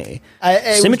 hey,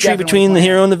 symmetry between the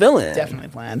hero and the villain. Definitely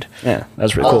planned. Yeah, that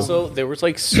was really cool. Also, there was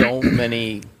like so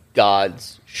many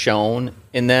gods shown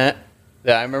in that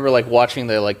I remember like watching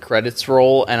the like credits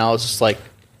roll, and I was just like,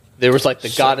 there was like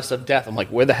the goddess of death. I'm like,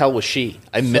 where the hell was she?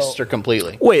 I missed her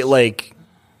completely. Wait,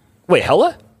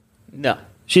 Hela? No,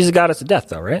 she's the goddess of death,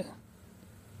 though, right?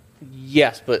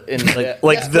 Yes, but in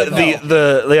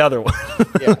the other one.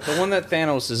 yeah, the one that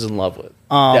Thanos is in love with.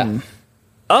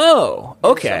 Oh,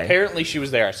 So okay. apparently she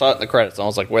was there. I saw it in the credits. And I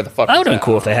was like, where the fuck That is would have been that?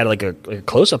 cool if they had like a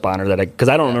close up on her because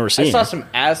I don't remember I seeing. saw Her. some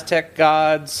Aztec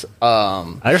gods.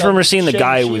 I just remember seeing the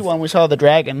guy Shang-Chi with. one. We saw the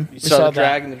dragon. We Saw the that.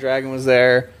 dragon. The dragon was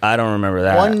there. I don't remember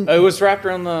that. One- It was wrapped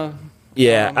around the.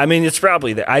 Yeah, I mean it's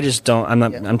probably there. I just don't. I'm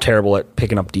not. I'm terrible at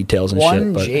picking up details and shit.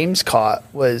 One But James caught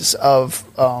was of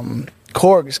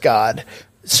Korg's god.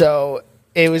 So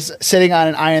it was sitting on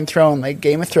an iron throne like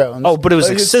Game of Thrones. oh, but it was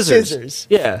like scissors.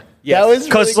 Yeah, That was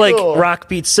because really like cool. rock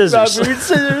beats scissors. Rock, paper,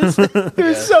 scissors. It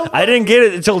was so I didn't get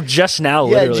it until just now.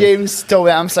 Yeah, Literally. James told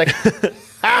me. I'm just like,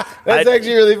 that's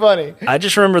actually really funny. I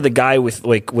just remember the guy with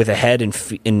a head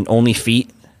and only feet,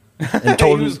 and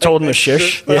told him to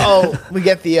shush. Yeah. Oh, we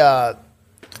get the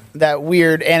that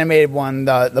weird animated one,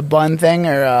 the bun thing,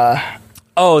 or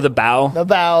Oh, the bow. the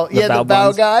bow. Yeah, bow the bow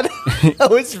buns. god. I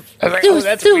was like, oh,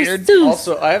 that's weird.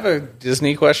 Also, I have a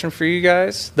Disney question for you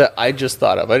guys that I just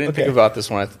thought of. I didn't think Okay. about this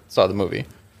when I saw the movie.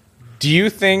 Do you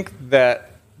think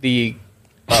that the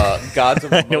gods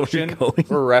of know where you're emotion going.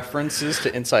 were references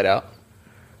to Inside Out?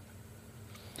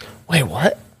 Wait,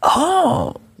 what?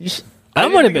 Oh, You s- that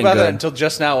didn't might have think been about that good. until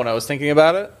just now when I was thinking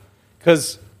about it,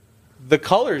 because the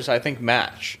colors I think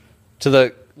match to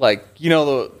the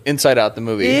the Inside Out the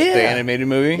movie, Yeah. the animated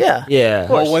movie. Yeah. Yeah.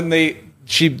 Well, when they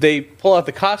pull out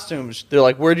the costumes, they're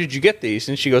like, "Where did you get these?"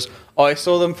 And she goes, "Oh, I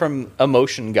stole them from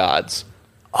emotion gods."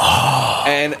 Oh,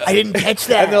 and I didn't catch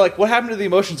that. And they're like, "What happened to the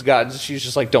emotions gods?" And she's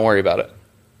just like, "Don't worry about it."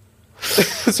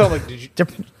 So I'm like,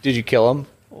 "Did you kill him?"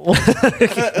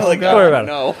 Like, Don't worry about it.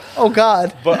 no. Oh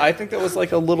God. But I think that was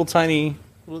like a little tiny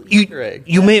Easter egg.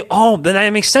 You may. Oh, then that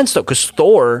makes sense though, because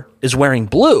Thor is wearing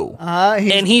blue,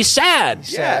 He's and he's sad.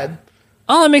 sad.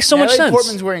 Oh, that makes so much Natalie sense.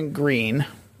 Portman's wearing green.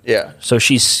 Yeah, So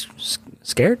she's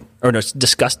scared, or no,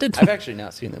 disgusted. I've actually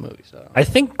not seen the movie, so. I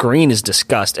think green is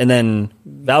disgust, and then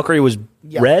Valkyrie was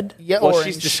Yeah. red. Yeah, Well, orange.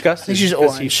 she's disgusted. I think she's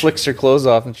because He orange. flicks her clothes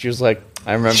off, and she was like,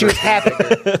 "I remember." She was happy.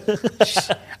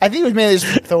 I think it was mainly these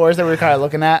Thors that we were kind of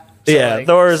looking at. So, Yeah, like,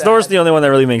 Thor's sad. the only one that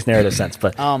really makes narrative sense.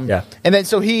 But yeah, And then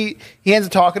so he ends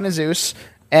up talking to Zeus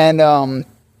and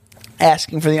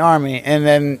asking for the army, and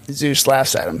then Zeus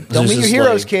laughs at him. Don't Zeus meet your is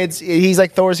heroes, like- kids. He's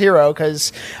like Thor's hero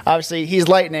because obviously he's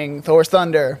lightning, Thor's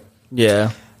thunder.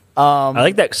 yeah. I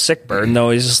like that sick burn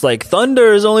though. He's just like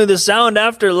thunder is only the sound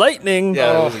after lightning.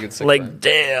 Yeah, that was a good sick like burn.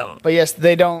 damn. But yes,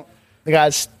 they don't. The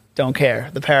guys don't care.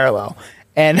 The parallel.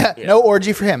 And no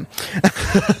orgy for him.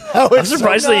 I'm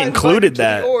surprised they included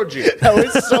that. Orgy. That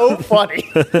was so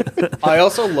funny. I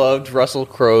also loved Russell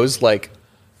Crowe's like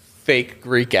fake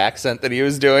Greek accent that he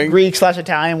was doing.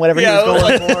 Greek/Italian, whatever Yeah, he was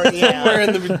going like, for. somewhere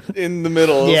Yeah. in the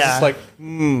middle. It was Yeah. just like,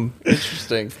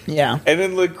 interesting. Yeah. And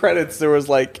in the credits, there was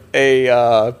like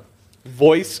a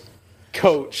voice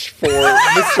coach for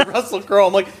Mr. Russell Crowe.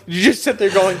 I'm like, did you just sit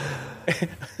there going,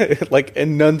 like,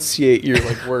 enunciate your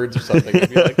like words or something? And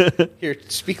be like, here,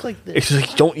 speak like this. It's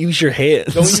like don't use your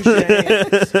hands. Don't use your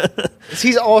hands.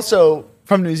 He's also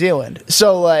from New Zealand.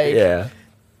 So, like, yeah.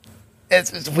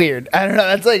 it's weird. I don't know.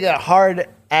 That's like a hard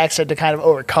accent to kind of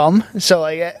overcome. So,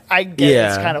 like, I get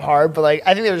it's Yeah. kind of hard, but like,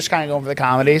 I think they were just kind of going for the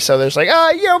comedy. So there's like,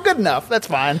 good enough. That's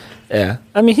fine. Yeah.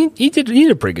 I mean, he did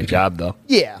a pretty good job though.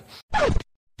 Yeah.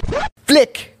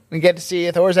 Flick. We get to see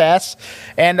Thor's ass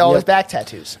and all his back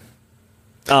tattoos.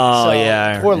 Oh So,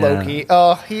 yeah. Poor yeah.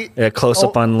 Loki. He Yeah, close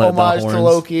up on the homage to horns.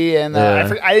 Loki, and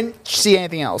Yeah. I didn't see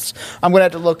anything else. I'm gonna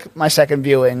have to look my second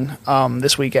viewing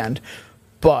this weekend.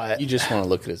 But You just want to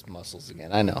look at his muscles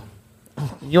again. I know.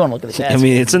 you want to look at his ass? I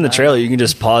mean, it's in the trailer. You can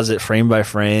just pause it frame by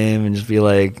frame and just be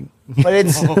like, but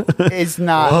it's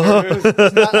not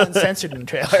uncensored in the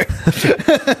trailer.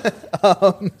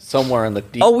 Somewhere in the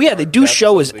deep. "Oh yeah, they do depths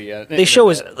show of his the, they show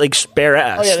his like spare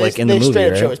ass Oh yeah, like they, in the they movie, straight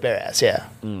up right? show his bare ass. Yeah,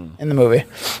 in the movie.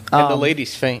 and the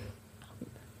ladies faint.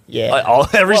 Yeah,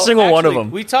 Every Well, single one of actually,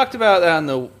 them. We talked about that on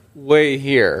the way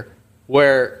here,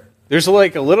 where there's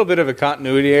like a little bit of a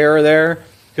continuity error there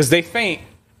because they faint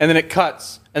and then it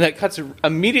cuts, and then it cuts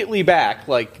immediately back,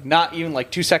 like not even like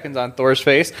 2 seconds on Thor's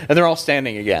face, and they're all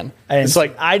standing again. It's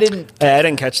like I didn't. Yeah, I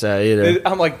didn't catch that either.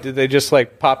 I'm like, did they just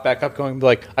like pop back up, going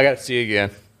like, I got to see you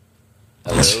again?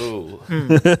 Hello.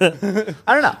 I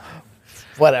don't know.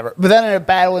 Whatever. But then a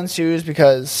battle ensues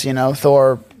because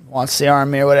Thor wants the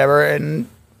army or whatever, and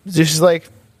Zeus is like,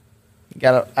 "You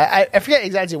gotta." I forget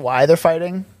exactly why they're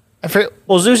fighting. I forget.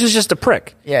 Well, Zeus is just a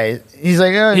prick. Yeah, he's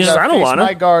like, "Oh, He's you just, gotta I don't face want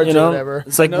my guards or whatever."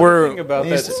 It's like Another thing we're about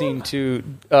that scene too.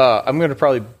 I'm going to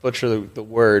probably butcher the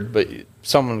word, but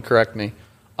someone correct me.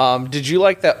 Did you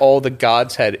like that all the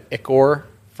gods had ichor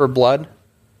for blood?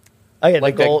 Oh yeah,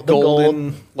 like the that gold, golden,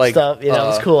 the gold like, stuff. Yeah, that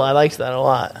was cool. I liked that a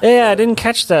lot. yeah. I didn't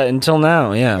catch that until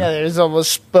now. Yeah, there's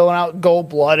almost spilling out gold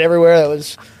blood everywhere. That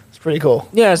was pretty cool.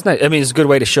 Yeah, it's nice. I mean, it's a good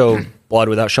way to show blood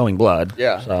without showing blood.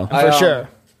 Yeah. So For sure.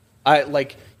 I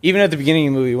like even at the beginning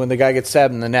of the movie when the guy gets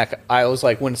stabbed in the neck. I was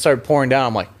like, when it started pouring down,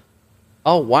 I'm like,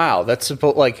 oh wow, that's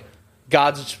supposed like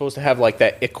gods are supposed to have like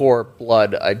that ichor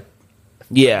blood. I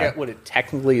forget what it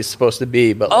technically is supposed to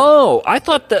be, but like, I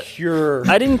thought that pure.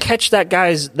 I didn't catch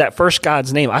that first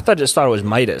god's name. I just thought it was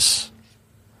Midas.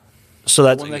 So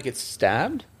that's one that gets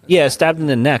stabbed. yeah, stabbed in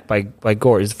the neck by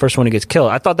Gore. He's the first one who gets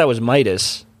killed. I thought that was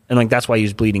Midas, and like that's why he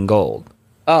was bleeding gold.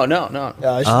 Oh no.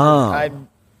 I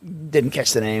didn't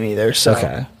catch the name either. So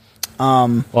Okay.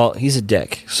 Well, he's a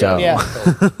dick. So yeah,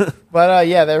 but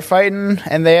they're fighting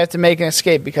and they have to make an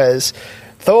escape because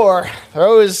Thor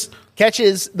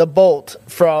catches the bolt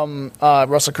from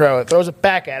Russell Crowe. It throws it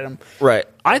back at him. right.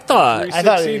 I thought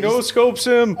He no scopes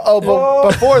him. Oh,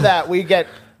 but before that, we get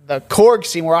the Korg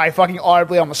scene where I fucking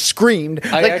audibly almost screamed.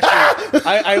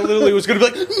 I literally was gonna be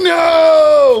like,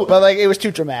 No! But like it was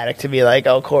too dramatic to be like,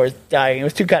 oh, Korg's dying. It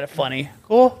was too kind of funny.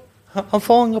 "Cool, I'm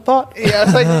falling apart." Yeah,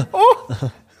 it's like,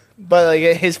 oh. But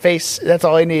like his face, that's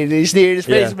all he needed. He just needed his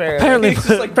face barrier. Apparently, He's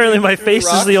just, like, apparently my through face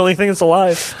is rocks. the only thing that's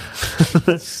alive.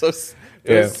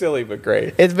 It was silly but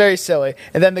great. It's very silly.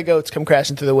 And then the goats come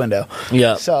crashing through the window.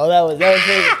 Yeah. So that was very,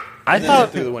 I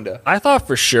thought through the window. I thought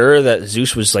for sure that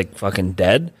Zeus was like fucking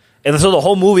dead, and so the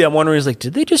whole movie I'm wondering is like,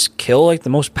 did they just kill like the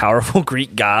most powerful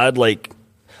Greek god? Like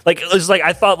it was like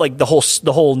I thought like the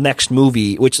whole next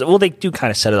movie, which they do kind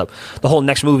of set it up. The whole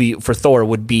next movie for Thor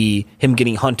would be him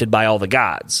getting hunted by all the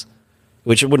gods,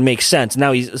 which would make sense.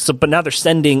 Now but now they're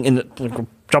sending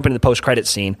jumping to the post credit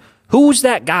scene. Who's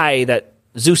that guy that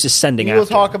Zeus is sending we after? will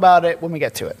talk about it when we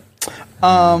get to it.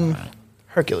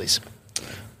 Hercules.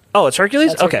 Oh, it's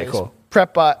Hercules. That's Okay, Hercules. cool.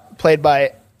 Prep played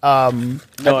by No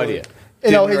idea.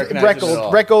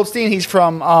 Brett Goldstein. He's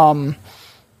from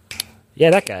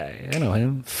Yeah, that guy. I know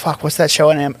him. what's that show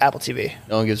on Apple TV?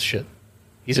 No one gives a shit.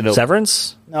 He's a nobody.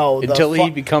 Severance. No, Until he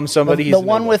becomes somebody. The he's a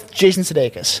one nobody. with Jason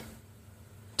Sudeikis.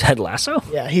 Ted Lasso.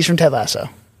 Yeah, he's from Ted Lasso.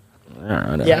 I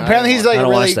don't know. Yeah, apparently he's like I a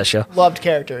don't really watch that show. loved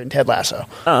character in Ted Lasso.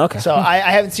 Oh, okay. So I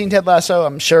haven't seen Ted Lasso.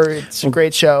 I'm sure it's a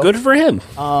great show. Good for him.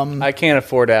 I can't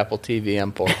afford Apple TV.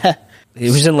 I'm poor. He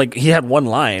was in like he had one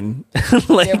line.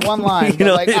 He had one line, you but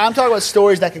know, like I'm talking about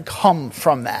stories that could come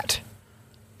from that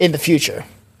in the future.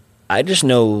 I just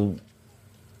know.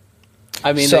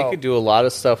 I mean, So- they could do a lot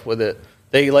of stuff with it.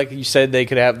 They, like you said, they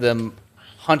could have them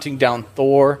hunting down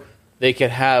Thor. They could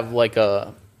have like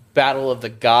a battle of the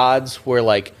gods where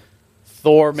like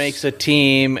Thor makes a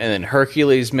team and then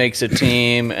Hercules makes a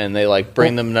team and they like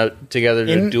bring them together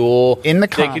to duel. in the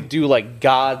they could do like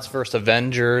gods versus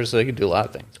Avengers. They could do a lot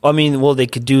of things. I mean, well, they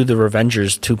could do the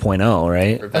Revengers 2.0,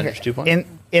 right? Avengers 2.0.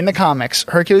 In the comics,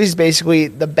 Hercules is basically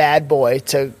the bad boy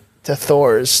to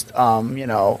Thor's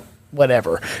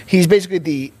whatever. He's basically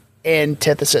the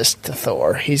antithesis to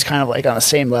Thor. He's kind of like on the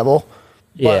same level.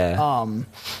 Yeah.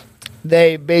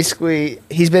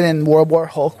 He's been in World War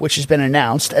Hulk, which has been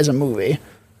announced as a movie.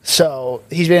 So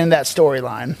he's been in that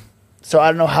storyline. So I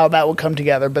don't know how that would come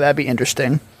together, but that'd be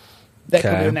interesting. That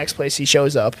could be Okay. the next place he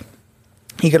shows up.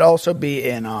 He could also be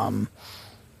in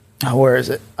where is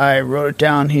it? I wrote it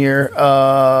down here.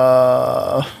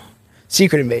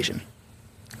 Secret Invasion.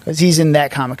 Because he's in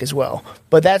that comic as well.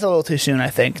 But that's a little too soon, I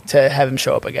think, to have him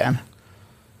show up again.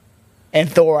 And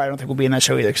Thor, I don't think will be in that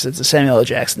show either because it's a Samuel L.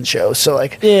 Jackson show. So,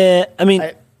 like, Yeah, I mean,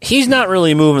 he's not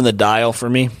really moving the dial for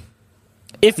me.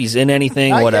 If he's in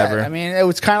anything, not whatever. yet. I mean, it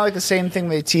was kind of like the same thing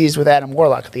they teased with Adam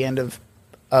Warlock at the end of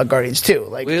Guardians 2.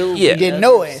 Like, Will we Yeah. didn't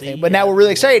know anything, but now we're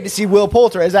really excited to see Will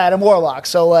Poulter as Adam Warlock.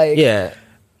 So, like, Yeah.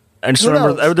 I just Who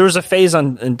remember knows? there was a phase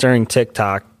during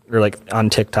TikTok or like on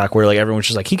TikTok where like everyone's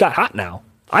just like, he got hot now.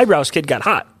 Eyebrows kid got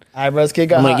hot. Eyebrows kid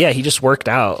got I'm hot. like, yeah, he just worked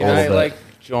out a Can I little bit. like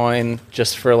join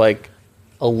just for like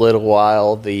a little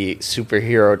while the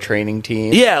superhero training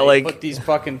team? Yeah, they like- put these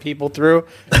fucking people through.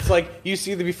 It's like you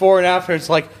see the before and after. It's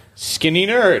like skinny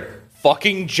nerd,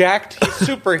 fucking jacked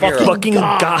superhero. Fucking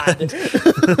God.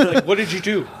 Like, what did you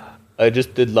do? I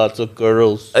just did lots of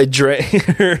girls. I drank,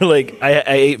 like I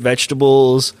ate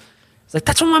vegetables. It's like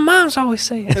that's what my mom's always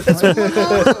saying. And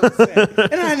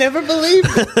I never believed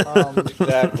it.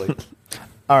 Exactly.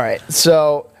 All right.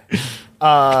 So,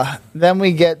 then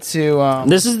we get to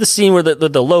This is the scene where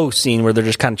the low scene where they're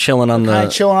just kind of chilling on kind of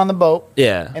the chilling on the boat.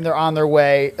 yeah. And they're on their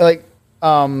way. Like,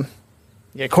 Korg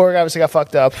obviously got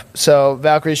fucked up. So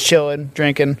Valkyrie's chilling,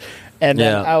 drinking, and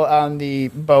then Yeah. out on the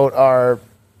boat are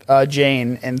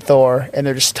Jane and Thor, and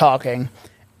they're just talking.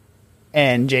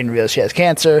 And Jane reveals she has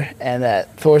cancer, and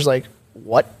that Thor's like,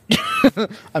 "What?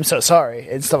 I'm so sorry,"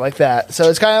 and stuff like that. So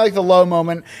it's kind of like the low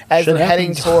moment as Shit they're heading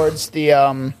happens. towards the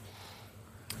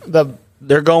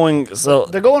they're going. So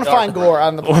They're going to find Gore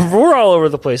on the planet. we're all over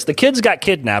the place. The kids got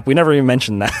kidnapped. We never even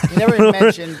mentioned that. You never even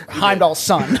mentioned Heimdall's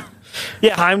son,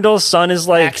 Yeah, Heimdall's son is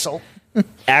like Axel.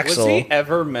 Axel. Was he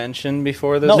ever mentioned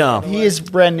before this? No. He is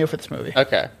brand new for this movie.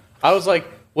 Okay. I was like,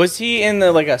 was he in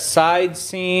the like a side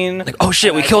scene? Like, oh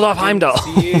shit, we And I killed off didn't Heimdall.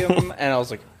 see him, and I was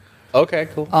like, okay,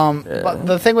 cool. But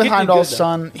the thing with He'd be Heimdall's good, though.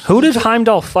 son, Who did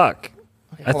Heimdall fuck?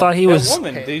 I hold thought on. he That was.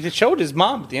 woman. They showed his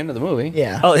mom at the end of the movie.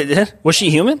 yeah. Oh, it did. Was she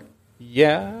human?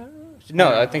 Yeah.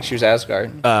 No, I think she was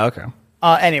Asgard. Okay.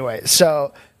 Anyway,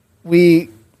 so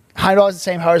Heimdall has the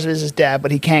same powers as his dad,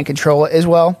 but he can't control it as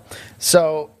well.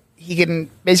 So he can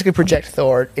basically project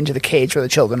Thor into the cage where the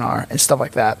children are and stuff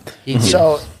like that.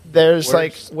 So there's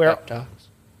Worst where pep talks.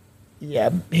 yeah,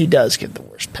 he does give the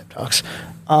worst pep talks.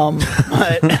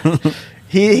 But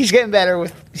he's getting better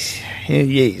with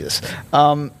Jesus.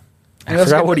 I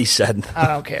forgot what he said. I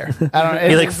don't care. I don't.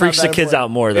 He like it's freaks not the that kids important.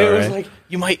 out more It though, was right? like,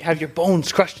 you might have your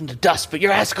bones crushed into dust, but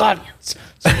you're Asgardians.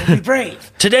 So be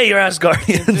brave. Today you're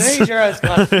Asgardians. Today's your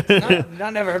Asgardians.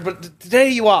 Not never, but today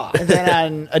you are. And then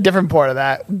on a different part of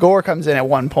that, Gore comes in at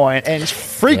one point and is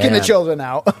freaking Yeah. the children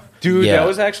out. Dude, Yeah. that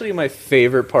was actually my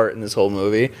favorite part in this whole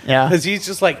movie. Yeah. Because he's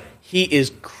just like, he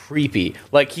is creepy.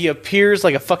 Like, he appears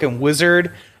like a fucking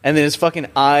wizard, and then his fucking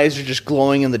eyes are just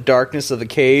glowing in the darkness of the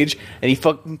cage, and he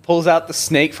fucking pulls out the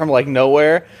snake from, like,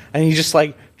 nowhere, and he just,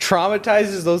 like,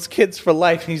 traumatizes those kids for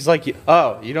life. And he's like,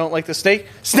 oh, you don't like the snake?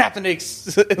 Snap the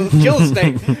snake. Kill the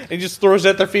snake. And he just throws it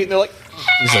at their feet, and they're like,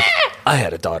 He's like, I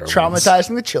had a daughter. once."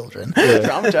 Traumatizing the children.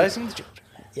 traumatizing the children.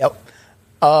 Yep.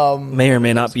 May or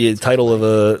may not be a title of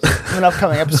a. An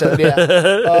upcoming episode,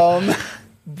 yeah.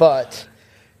 But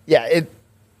yeah,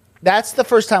 that's the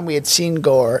first time we had seen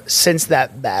Gore since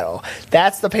that battle.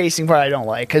 That's the pacing part I don't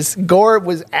like, because Gore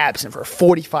was absent for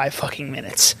 45 fucking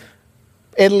minutes.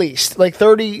 At least. Like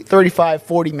 30, 35,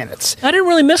 40 minutes. I didn't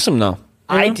really miss him though.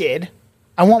 I did.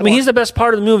 I want I mean, more. he's the best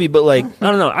part of the movie, but like, I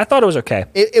don't know. I thought it was okay.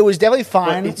 It was definitely But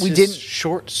fine. it's We just didn't.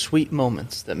 short, sweet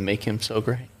moments that make him so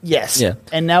great. Yes. Yeah.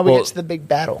 And now we Well- get to the big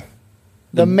battle.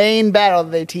 The main battle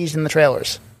that they teased in the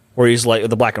trailers. Where he's like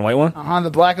the black and white one. On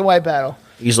the black and white battle.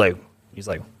 He's like.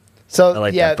 So I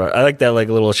like yeah, that part. I like that like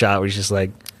little shot where he's just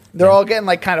like. they're all getting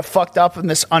like kind of fucked up in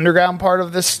this underground part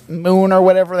of this moon or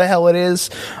whatever the hell it is.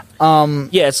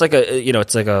 Yeah, it's like a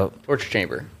it's like a Torture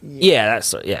chamber.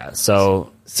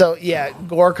 So So yeah,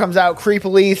 Gore comes out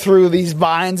creepily through these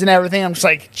vines and everything. I'm just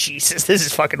like, Jesus, this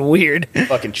is fucking weird,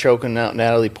 Fucking choking out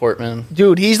Natalie Portman.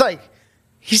 dude.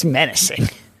 He's menacing.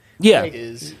 yeah.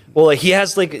 Is Well, like he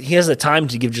has the time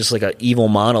to give just like an evil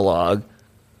monologue,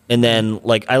 and then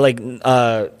like I didn't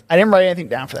write anything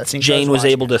down for that scene. Jane was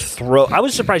able to throw. I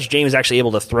was surprised Jane was actually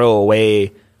able to throw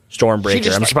away She Stormbreaker.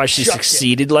 just, I'm like, surprised she chucked it.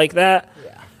 succeeded like that.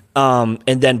 Yeah.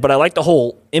 And then, but I like the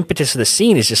whole impetus of the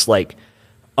scene is just like,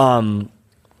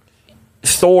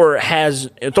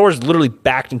 Thor's literally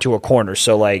backed into a corner.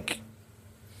 So like,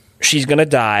 she's gonna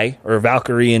die, or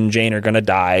Valkyrie and Jane are gonna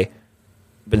die.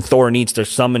 But Thor needs to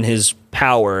summon his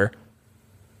power.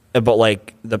 But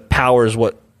like, the power is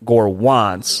what Gore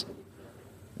wants.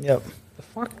 Yep.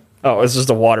 Oh, it's just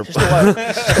the water. Just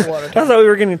the water. I thought we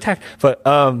were getting attacked, but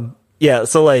yeah.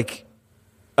 So like,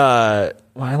 well,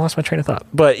 I lost my train of thought.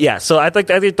 But yeah, so I think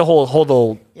the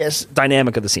whole Yes.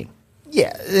 dynamic of the scene.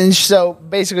 Yeah, and so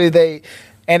basically they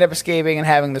end up escaping and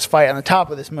having this fight on the top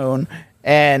of this moon,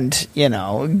 and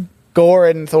Gore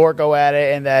and Thor go at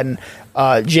it, and then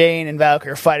Jane and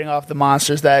Valkyrie are fighting off the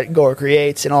monsters that Gore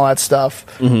creates and all that stuff.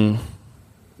 Mm-hmm.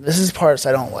 This is parts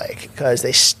I don't like, because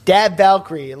they stab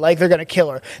Valkyrie like they're gonna kill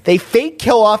her. They fake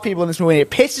kill off people in this movie, and it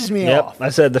pisses me Yep, off. I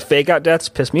said the fake out deaths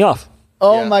pissed me off.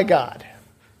 Oh Yeah. my god.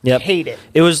 Yep, Hate it.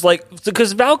 It was like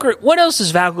because Valkyrie. What else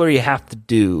does Valkyrie have to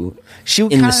do She in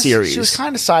kinda, the series? She was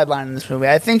kind of sidelined in this movie.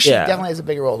 I think she Yeah. definitely has a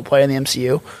bigger role to play in the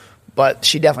MCU, but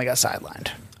she definitely got sidelined.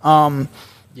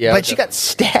 yeah, But she got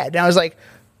stabbed, and I was like,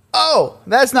 "Oh,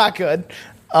 that's not good."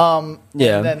 Yeah.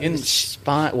 and then- in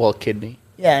spine. Well, kidney.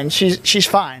 yeah, and she's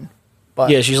fine.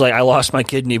 But Yeah, she's like, I lost my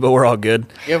kidney, but we're all good.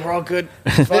 Yeah, we're all good.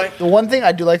 the one thing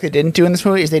I do like they didn't do in this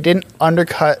movie is they didn't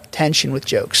undercut tension with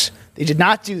jokes. They did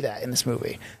not do that in this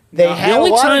movie. They had The a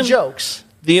only lot time- of jokes.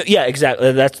 Yeah,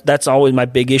 exactly. That's always my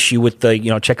big issue with the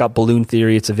check out Balloon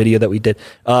Theory. It's a video that we did.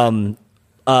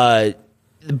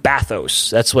 Bathos.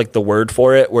 That's like the word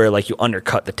for it, where like you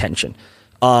undercut the tension.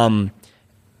 I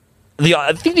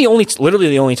think literally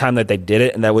the only time that they did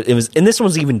it, and and this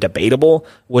one's even debatable,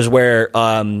 was where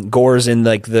Gore's in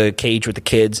like the cage with the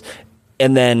kids,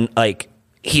 and then like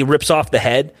he rips off the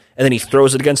head, and then he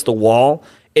throws it against the wall,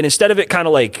 and instead of it kind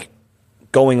of like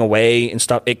going away and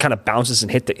stuff, it kind of bounces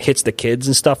and hits the kids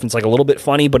and stuff. And it's like a little bit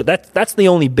funny, but that's the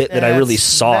only bit that I really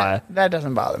saw. That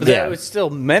doesn't bother me. But yeah, it's still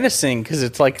menacing because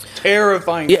it's like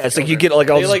terrifying. Yeah, it's like you get like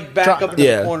all they like back up in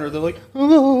the corner. They're like,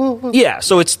 yeah.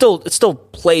 So it still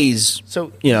plays.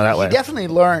 So that way. He definitely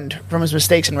learned from his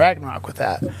mistakes in Ragnarok with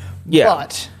that. Yeah.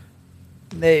 But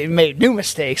they made new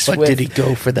mistakes. But with did he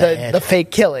go for the head? The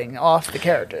fake killing off the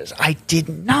characters? I did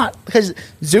not, because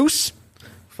Zeus,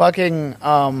 fucking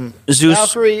Zeus,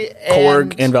 Valkyrie,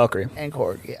 Korg, and Valkyrie, and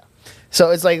Korg. Yeah.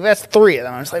 So it's like that's 3 of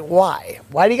them. It's like why?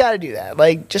 Why do you got to do that?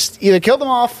 Like just either kill them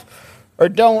off or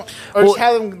don't, or just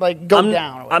have them like go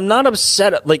down. I'm not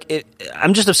upset. Like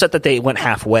I'm just upset that they went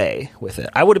halfway with it.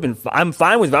 I would have been. I'm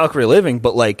fine with Valkyrie living,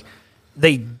 but like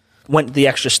they went the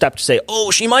extra step to say,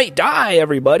 oh, she might die,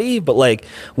 everybody. But like,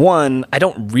 one, I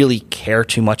don't really care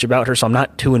too much about her, so I'm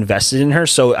not too invested in her.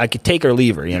 So I could take her or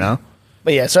leave her,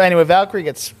 But yeah, so anyway, Valkyrie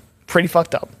gets pretty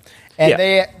fucked up. And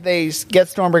they get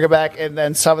Stormbreaker back and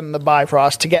then summon the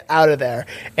Bifrost to get out of there.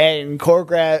 And Gore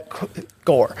grabs...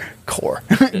 Gore.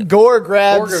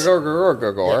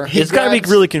 It's got to be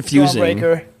really confusing.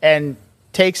 Stormbreaker and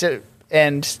takes it,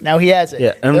 and now he has it.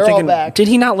 Yeah, and I'm They're thinking, all back. did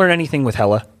he not learn anything with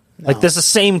Hela? No. Like, there's the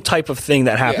same type of thing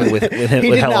that happened with Hela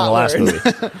in the last movie.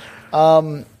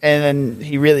 And then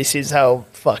he really sees how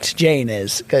fucked Jane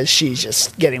is, because she's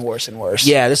just getting worse and worse.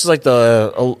 Yeah, this is like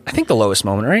I think the lowest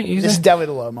moment, right? This is definitely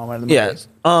the low moment of the movie.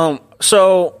 Yeah.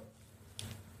 So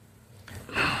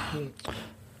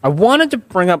I wanted to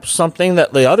bring up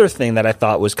the other thing that I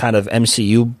thought was kind of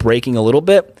MCU breaking a little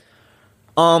bit.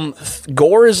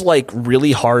 Gore is like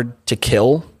really hard to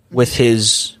kill with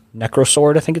his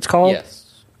Necrosword, I think it's called. Yes.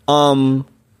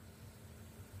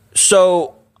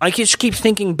 So I just keep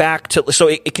thinking back to, so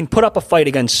it can put up a fight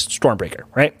against Stormbreaker,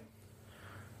 right?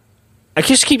 I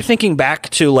just keep thinking back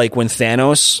to like when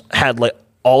Thanos had like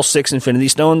all 6 Infinity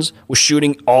Stones, was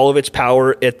shooting all of its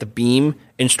power at the beam,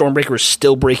 and Stormbreaker was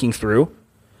still breaking through.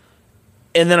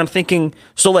 And then I'm thinking,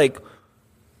 so that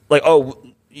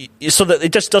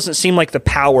it just doesn't seem like the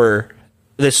power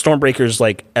that Stormbreaker's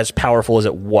like as powerful as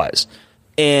it was.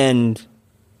 And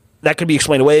that could be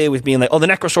explained away with being like, oh, the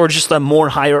Necrosword is just a more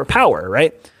higher power,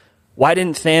 right? Why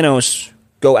didn't Thanos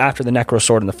go after the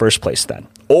Necrosword in the first place then?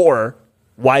 Or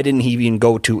why didn't he even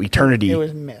go to Eternity? It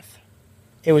was myth.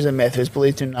 It was a myth. It was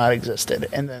believed to not existed.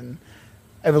 And then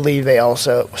I believe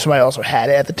somebody also had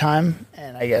it at the time,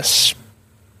 and I guess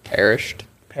perished.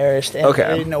 And okay.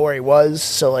 they didn't know where he was,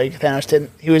 so like Thanos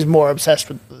didn't. He was more obsessed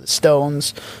with the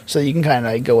stones, so you can kind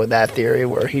of go with that theory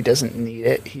where he doesn't need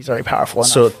it. He's already powerful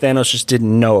enough. So Thanos just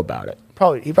didn't know about it.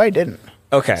 He probably didn't.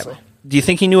 Okay. Honestly. Do you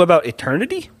think he knew about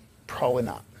Eternity? Probably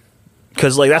not.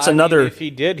 Because like that's another. If he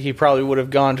did, he probably would have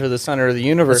gone to the center of the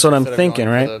universe. That's what I'm thinking,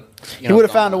 right? He would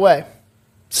have found a way.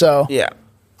 So yeah.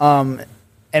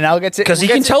 And I'll get to, because he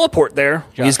can teleport there.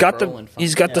 Josh He's got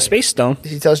Brolin the space stone.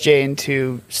 He tells Jane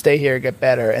to stay here, get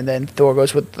better, and then Thor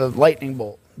goes with the lightning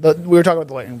bolt. We were talking about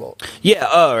the lightning bolt. Yeah.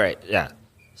 Oh, right. Yeah.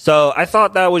 So I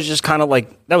thought that was just kind of like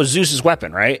that was Zeus's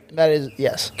weapon, right? That is,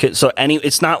 yes. So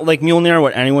it's not like Mjolnir,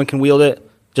 what anyone can wield it.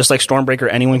 Just like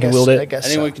Stormbreaker, anyone can wield it. I guess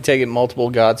anyone can take it. Multiple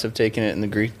gods have taken it in the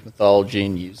Greek mythology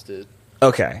and used it.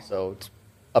 Okay. So it's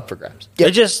up for grabs.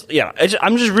 Yep.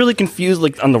 I'm just really confused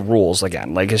like on the rules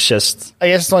again. Like it's just. I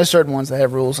guess it's only certain ones that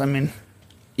have rules. I mean,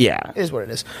 yeah, it is what it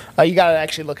is. You got to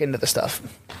actually look into the stuff.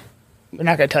 They're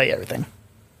not going to tell you everything.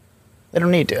 They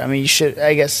don't need to. I mean, you should.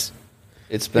 I guess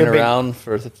it's been around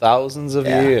for thousands of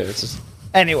years.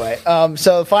 Anyway,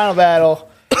 so the final battle.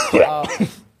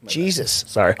 Jesus,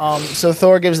 sorry. So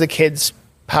Thor gives the kids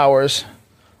powers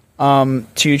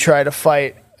to try to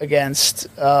fight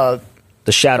against the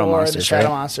shadow monsters. The shadow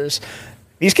monsters.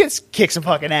 These kids kick some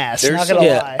fucking ass. Not gonna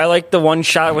lie. I like the one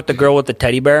shot with the girl with the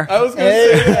teddy bear. I was gonna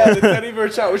say the teddy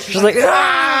bear shot was just like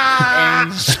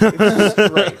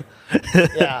great.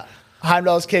 Yeah.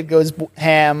 Heimdall's kid goes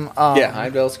ham.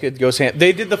 Heimdall's kid goes ham.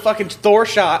 They did the fucking Thor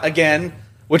shot again,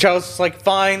 which I was like,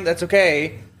 fine, that's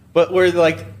okay. But where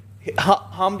like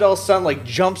Heimdall's son like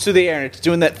jumps through the air and it's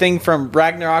doing that thing from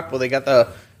Ragnarok where they got the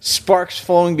sparks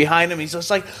flowing behind him. He's just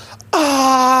like,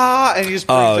 and he just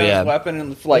brings out his weapon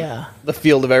in like the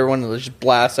field of everyone and just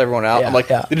blasts everyone out. I'm like,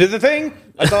 they did the thing.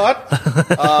 I thought.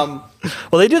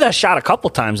 Well, they do that shot a couple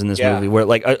times in this movie where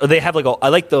like they have like I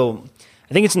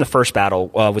think it's in the first battle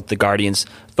with the Guardians.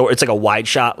 Thor, it's like a wide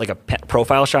shot, like a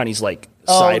profile shot, and he's like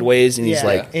sideways, and he's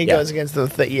like he goes against the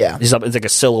He's up. It's like a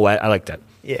silhouette. I like that.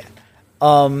 Yeah.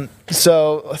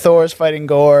 So Thor's fighting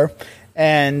Gore,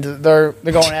 and they're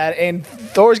going at it, and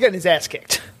Thor's getting his ass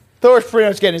kicked. Thor's pretty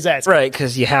much getting his ass kicked. Right,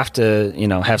 because you have to,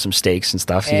 have some stakes and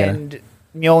stuff. So and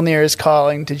Mjolnir is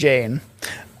calling to Jane.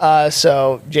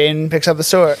 So Jane picks up the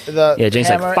sword. Jane's like,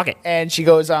 hammer, "Fuck it." and she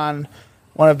goes on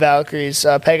one of Valkyrie's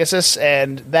Pegasus,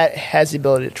 and that has the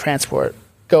ability to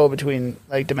go between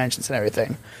like dimensions and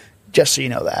everything. Just so you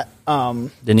know that.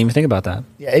 Didn't even think about that.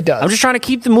 Yeah, it does. I'm just trying to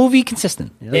keep the movie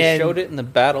consistent. You know? They And- showed it in the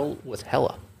battle with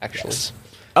Hela, actually. Yes.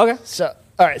 Okay. So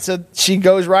all right, so she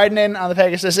goes riding in on the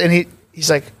Pegasus, and he's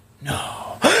like,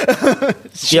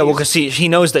 Yeah, well, because he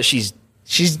knows that she's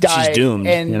died, doomed,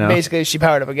 and you know? basically she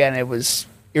powered up again. It was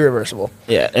irreversible.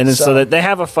 and then so that they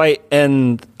have a fight,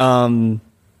 and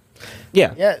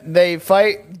Yeah, they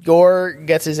fight. Gore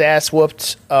gets his ass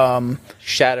whooped.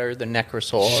 Shatter the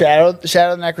Necrosword. Shadow the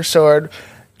Necrosword.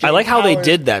 I like how they Powers-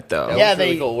 did that though. That Yeah, was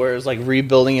really they- cool, where it was like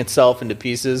rebuilding itself into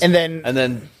pieces, And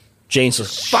then Jane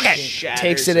says, "Fuck it," shatters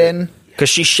takes it in. because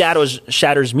she shatters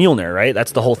Mjolnir, right?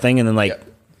 That's the whole thing, and then like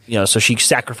so she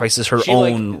sacrifices her She,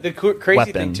 own like, the crazy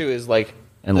weapon. thing too is like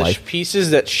And the life.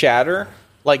 pieces that shatter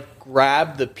like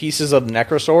grab the pieces of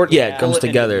Necrosword. Yeah, and it comes pull into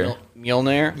together.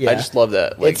 Mjolnir. Yeah. I just love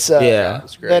that. Like, It's Yeah.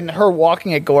 it's great. Then her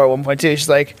walking at Gore at one point too. She's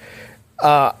like,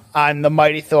 "I'm the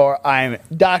mighty Thor. I'm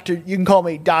Doctor. You can call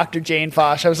me Dr. Jane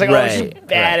Foster." I was like, "Oh, Right, she's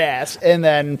badass." And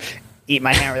then eat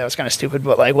my hammer. That was kind of stupid,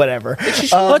 but like whatever.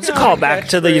 Let's call back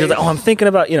to the. Oh, I'm thinking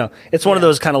about It's one of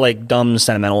those kind of like dumb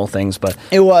sentimental things, but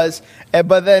It was,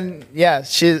 but then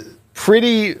she's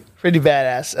pretty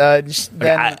badass.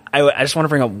 Then I just want to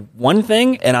bring up one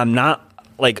thing, and I'm not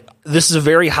like this is a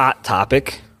very hot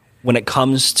topic when it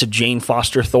comes to Jane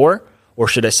Foster Thor, or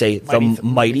should I say the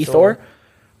Mighty Thor?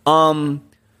 I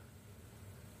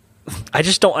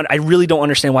just don't. I really don't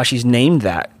understand why she's named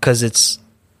that, because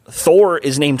Thor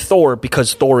is named Thor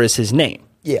because Thor is his name.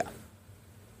 yeah,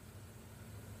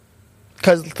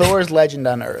 because Thor's legend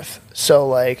on Earth. So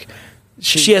like,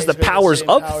 She has the basically powers same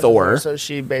of powers Thor. So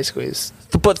she basically is.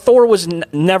 But Thor was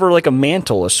never like a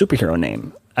mantle, a superhero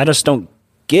name. I just don't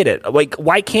get it. Like,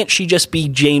 why can't she just be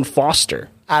Jane Foster?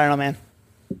 I don't know, man.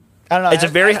 I don't know. It's a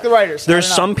very ask the writers. I There's don't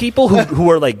know. some people who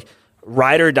are like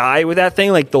ride or die with that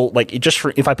thing. Like they'll like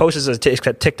if I post this as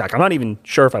a TikTok, I'm not even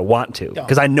sure if I want to,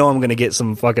 because I know I'm going to get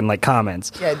some fucking like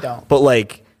comments. Yeah, don't. But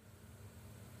like,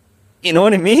 you know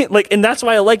what I mean? Like, and that's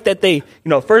why I like that they,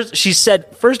 first she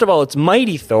said, first of all, it's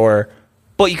Mighty Thor,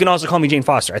 but you can also call me Jane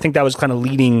Foster. I think that was kind of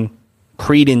leading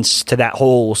credence to that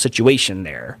whole situation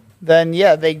there. Then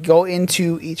they go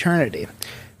into eternity.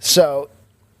 So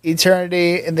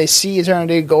eternity, and they see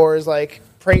eternity. Gore is like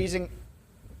praising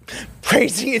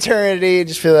eternity.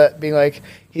 Just feel that being like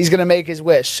he's gonna make his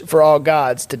wish for all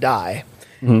gods to die,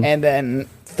 and then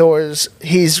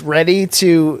he's ready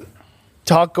to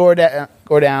talk Gore down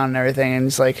and everything, and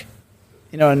he's like,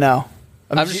 no.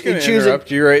 I'm just going to interrupt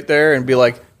you right there and be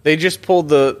like, they just pulled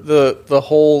the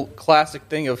whole classic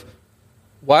thing of,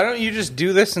 why don't you just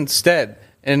do this instead?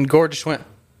 And Gore just went,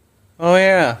 oh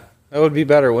yeah, that would be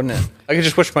better, wouldn't it? I could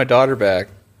just wish my daughter back.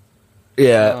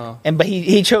 Yeah. But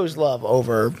he chose love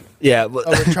over Yeah. But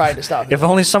trying to stop him. if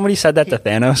only somebody said that to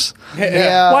Thanos.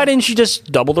 Yeah. Why didn't you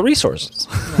just double the resources?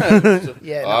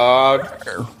 Yeah,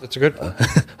 no. That's a good one.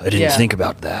 I didn't Yeah. think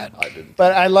about that.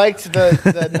 But I liked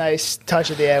the nice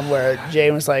touch at the end where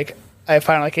Jane was like, I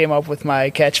finally came up with my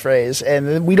catchphrase,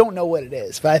 and we don't know what it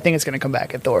is, but I think it's going to come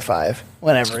back at Thor 5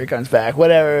 whenever he comes back.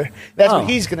 Whatever. That's Oh. what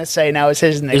he's going to say now is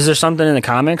his name. Is there something in the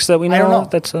comics that we know? I don't know.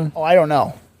 That's I don't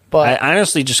know. But I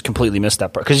honestly just completely missed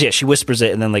that part, because she whispers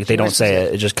it and then like they don't say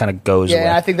whispers it. It just kind of goes away.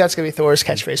 yeah, I think that's going to be Thor's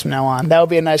catchphrase from now on. That would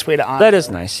be a nice way to honor That is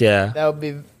him. nice. Yeah. That would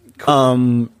be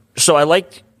cool. So I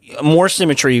liked more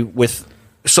symmetry with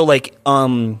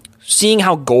seeing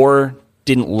how Gore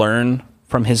didn't learn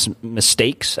from his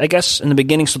mistakes, I guess, in the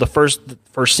beginning. So the first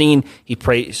scene, he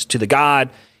prays to the god.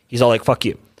 He's all like, fuck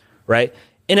you, right?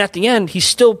 And at the end, he's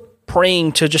still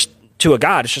praying to a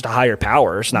god. It's just a higher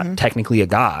power. It's not technically a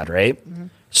god, right?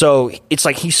 So it's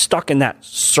like he's stuck in that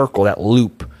circle, that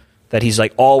loop, that he's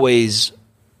like always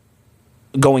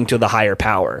going to the higher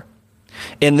power.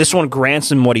 And this one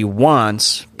grants him what he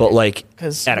wants, but like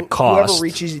Because at a cost. whoever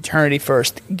reaches eternity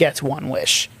first gets one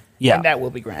wish. Yeah. And that will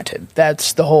be granted.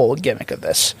 That's the whole gimmick of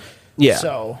this. Yeah.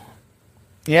 So,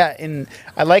 yeah, and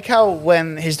I like how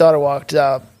when his daughter walked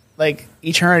up, like,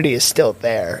 eternity is still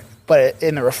there, but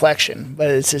in the reflection,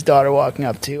 but it's his daughter walking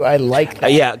up too. I like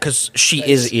that. Yeah, because she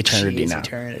is eternity She is now.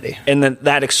 eternity. And then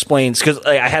that explains, because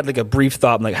I had like a brief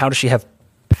thought, I'm like, how does she have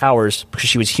powers? Because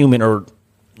she was human or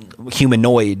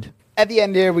humanoid. At the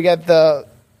end here, we got the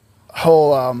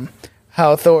whole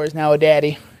how Thor is now a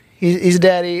daddy. He's a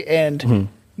daddy, and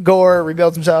Gore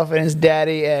rebuilds himself and his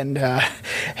daddy, and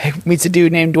meets a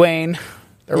dude named Dwayne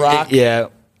the Rock. Yeah.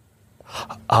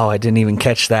 Oh, I didn't even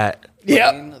catch that.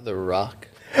 Yeah. Dwayne the Rock.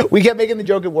 We kept making the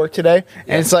joke at work today,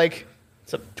 and it's like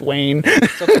Dwayne.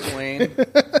 What's up,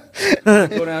 Dwayne?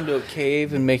 Go down to a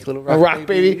cave and make little A rock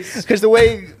baby. babies. Because the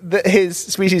way his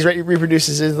species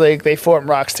reproduces is like they form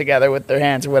rocks together with their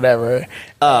hands or whatever.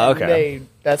 Oh, And okay.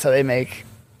 that's how they make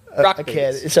a Rock kid.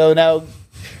 babies. So now,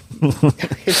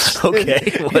 it's, Okay,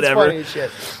 it's whatever. funny as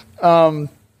shit.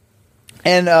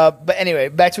 But anyway,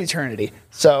 back to Eternity.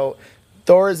 So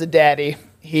Thor is the daddy.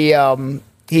 He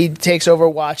takes over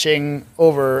watching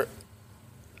over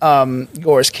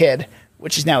Gore's kid,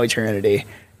 which is now Eternity,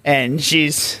 and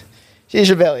she's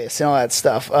rebellious and all that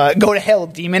stuff. Go to hell,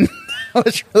 demon. That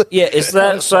was really, Yeah, is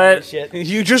that so? funny shit.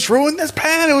 You just ruined this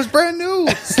pan. It was brand new.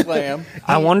 Slam.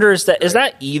 I wonder is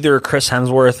that either Chris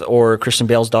Hemsworth or Christian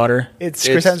Bale's daughter? It's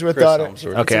Chris It's Hemsworth's Chris daughter.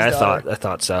 Hemsworth. It's Okay, his daughter. I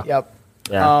thought so. Yep.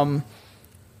 Yeah.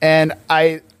 And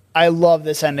I love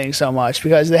this ending so much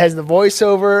because it has the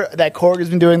voiceover that Korg has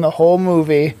been doing the whole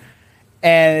movie,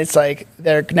 and it's like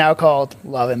they're now called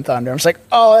Love and Thunder. I'm just like,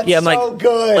 oh, that's Yeah, I'm so like,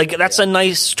 good. Like that's a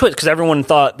nice twist because everyone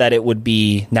thought that it would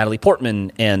be Natalie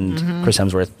Portman and Chris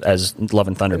Hemsworth as Love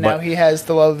and Thunder. And now But he has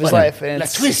the love of his What a- life, and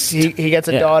it's, twist. he gets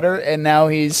a Yeah. daughter, and now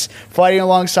he's fighting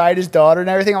alongside his daughter and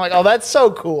everything. I'm like, oh, that's so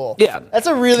cool. Yeah. That's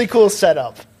a really cool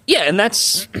setup. yeah, and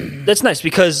that's nice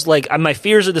because like my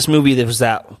fears of this movie there was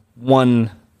that one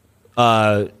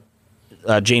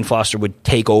Jane Foster would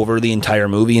take over the entire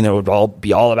movie and it would all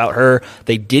be all about her.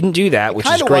 They didn't do that, which is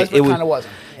Kind of great. was, but kind of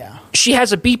wasn't. Yeah. She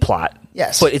has a B plot.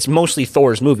 Yes. But it's mostly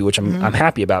Thor's movie, which I'm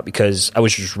happy about because I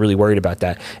was just really worried about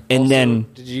that. And then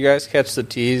Did you guys catch the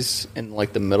tease in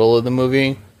like the middle of the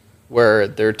movie where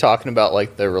they're talking about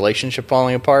like their relationship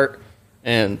falling apart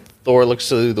and Thor looks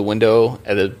through the window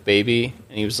at a baby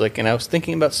and he was like, and I was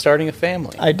thinking about starting a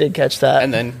family. I did catch that.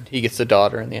 And then he gets the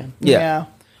daughter in the end. yeah.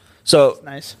 So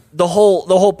Nice. the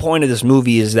whole point of this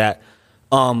movie is that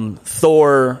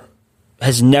Thor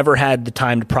has never had the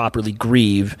time to properly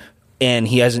grieve, and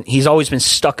he's always been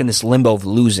stuck in this limbo of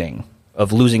losing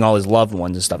all his loved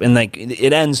ones and stuff. And like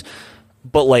it ends,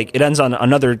 but like it ends on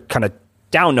another kind of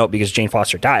down note because Jane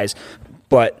Foster dies.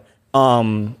 But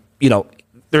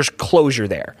there's closure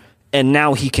there, and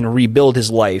now he can rebuild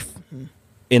his life.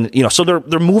 So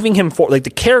they're moving him forward. Like the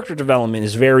character development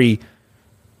is very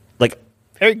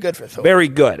Very good for Thor. very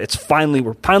good.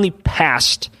 We're finally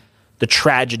past the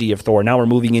tragedy of Thor. Now we're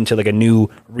moving into like a new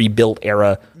rebuilt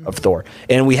era of Thor,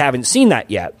 and we haven't seen that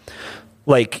yet.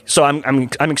 Like, so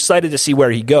I'm excited to see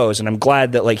where he goes, and I'm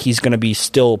glad that like he's going to be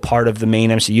still part of the main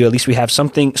MCU. At least we have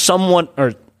someone,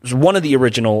 or one of the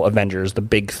original Avengers, the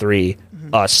big three,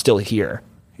 still here.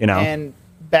 And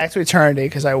back to Eternity,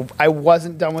 because I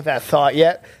wasn't done with that thought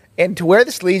yet, and to where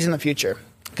this leads in the future,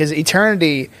 because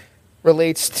Eternity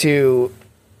relates to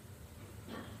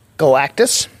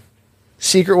Galactus,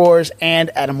 Secret Wars, and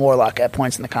Adam Warlock at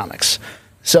points in the comics.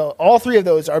 So all three of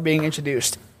those are being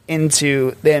introduced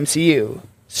into the MCU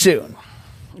soon.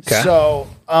 Okay. So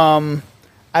I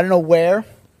don't know where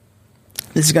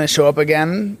this is going to show up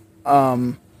again, but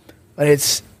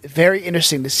it's very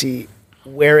interesting to see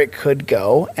where it could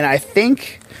go. And I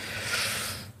think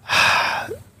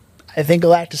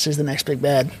Galactus is the next big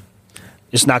bad.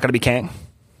 It's not going to be Kang.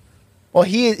 Well,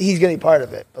 he's going to be part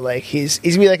of it, but like he's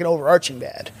going to be like an overarching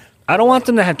bad. I don't want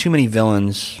them to have too many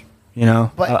villains.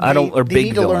 But I don't. Or they big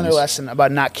need to learn their villains. lesson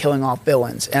about not killing off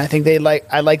villains, and I think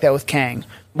I like that with Kang.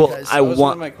 Well, because- I That was one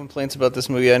want. of my complaints about this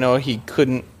movie. I know he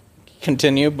couldn't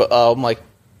continue, but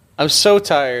I'm so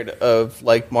tired of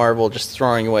like Marvel just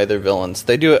throwing away their villains.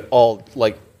 They do it all,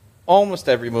 like almost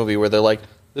every movie where they're like,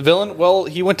 the villain, well,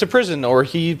 he went to prison or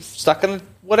he's stuck in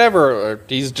whatever, or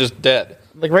he's just dead.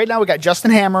 like right now we got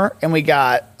Justin Hammer and we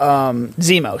got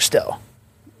Zemo still,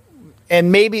 and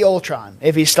maybe Ultron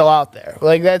if he's still out there.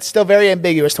 Like that's still very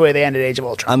ambiguous the way they ended Age of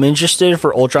Ultron. I'm interested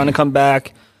for Ultron to come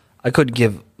back. I don't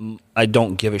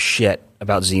give a shit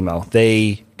about Zemo.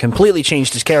 They completely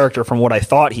changed his character from what I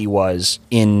thought he was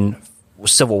in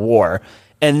Civil War.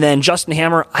 And then Justin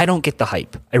Hammer, I don't get the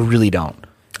hype. I really don't.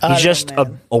 I He's don't just know,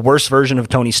 man. a worse version of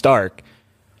Tony Stark.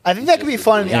 I think that could be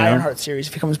fun in the Yeah. Ironheart series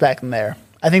if he comes back in there.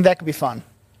 I think that could be fun.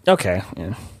 Okay.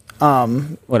 Yeah.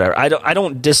 Whatever. I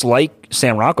don't dislike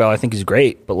Sam Rockwell. I think he's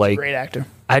great, but like Great actor.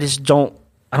 I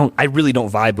really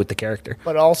don't vibe with the character.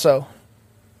 But also,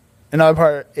 another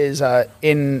part is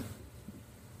in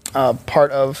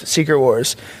part of Secret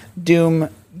Wars, Doom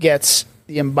gets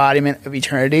the embodiment of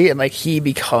eternity, and like he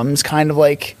becomes kind of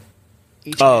like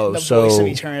the voice of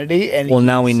eternity. And Well,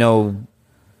 now we know.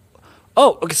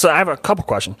 Oh, okay. So I have a couple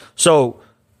questions. So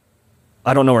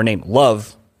I don't know her name.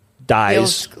 Love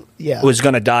dies. Yeah. Was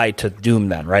going to die to Doom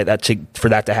then, right? For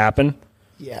that to happen.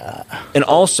 Yeah. And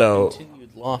also,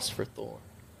 Continued loss for Thor.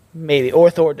 maybe, or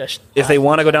Thor does. If they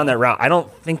want to go down that route, I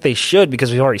don't think they should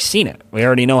because we've already seen it. We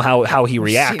already know how he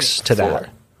reacts to that.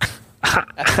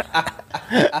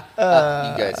 You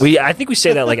guys. I think we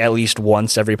say that like at least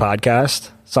once every podcast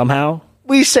somehow.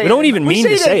 We don't even mean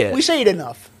to say it. We say it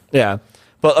enough. Yeah.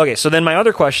 But okay, so then my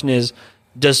other question is,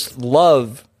 does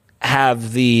love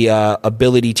have the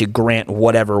ability to grant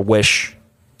whatever wish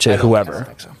to whoever? I don't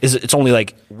think so. It's only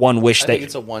like one wish I think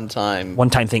it's a one-time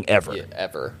thing ever. yeah,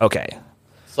 ever. Okay.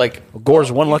 It's like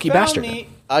Gore's one lucky you found bastard. me,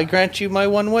 I grant you my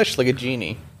one wish, like a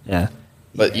genie, Yeah.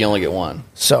 but you only get one.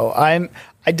 So I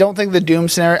don't think the Doom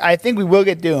scenario. I think we will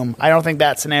get Doom. I don't think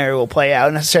that scenario will play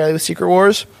out necessarily with Secret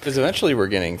Wars, Because eventually we're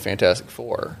getting Fantastic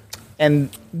Four. and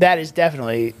that is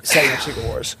definitely setting up Secret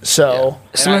Wars. So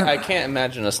And I can't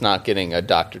imagine us not getting a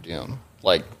Doctor Doom.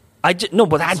 Like, No,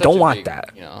 but I such don't a want big, that.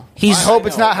 you know. He's I hope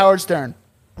it's know. not Howard Stern.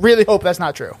 Really hope that's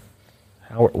not true.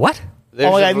 What? There's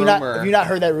Oh my a God, rumor. have you not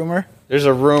heard that rumor? There's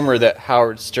a rumor that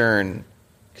Howard Stern,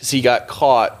 because he got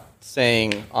caught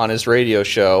saying on his radio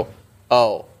show,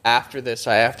 "Oh, after this,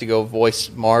 I have to go voice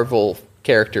Marvel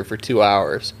character for 2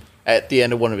 hours." At the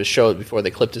end of one of his shows before they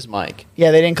clipped his mic.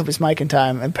 Yeah, they didn't clip his mic in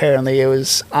time. Apparently, it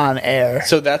was on air.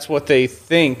 So that's what they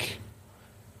think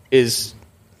is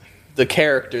the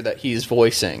character that he's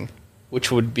voicing,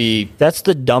 which would be That's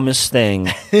the dumbest thing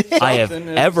I have Something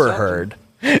is ever something. heard.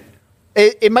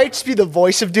 It might just be the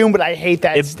voice of Doom, but I hate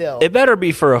that still. It better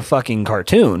be for a fucking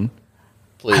cartoon.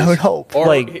 please. I would hope. Or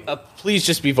Like- please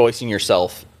just be voicing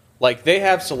yourself. Like, they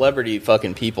have celebrity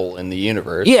fucking people in the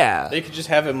universe. Yeah. They could just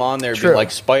have him on there, True. be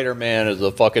like, Spider-Man is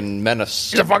a fucking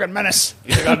menace. He's a fucking menace.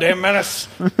 He's a goddamn menace.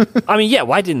 I mean, yeah,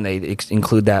 why didn't they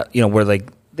include that? You know, where like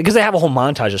because they have a whole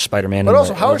montage of Spider-Man. But in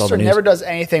also, the- Howard with all the Stern news. never does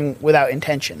anything without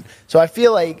intention. So I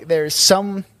feel like there's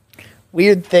some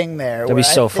weird thing there. That'd be where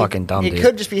so I think fucking dumb, It dude.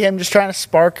 could just be him just trying to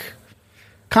spark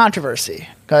controversy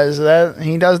because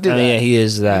he does do I that. mean, yeah, he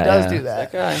is that. He does yeah. do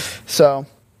that. That guy. So,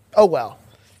 oh well.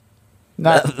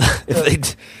 Not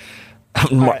If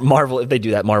they right. Marvel, if they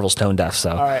do that, Marvel's tone deaf. So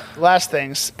all right. Last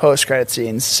things, post-credit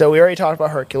scenes. So we already talked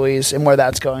about Hercules and where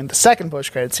that's going. The second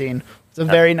post-credit scene was a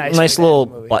very nice way to end little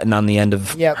the movie. button on the end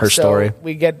of Yep, her so story.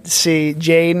 We get to see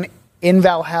Jane in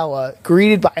Valhalla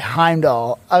greeted by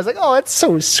Heimdall. I was like, oh, that's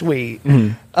so sweet.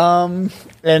 Mm-hmm.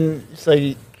 And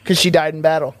so because she died in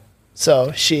battle,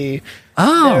 so she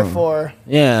therefore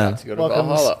Yeah, To go to Welcomes-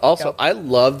 Valhalla. Also, Yep. I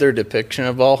love their depiction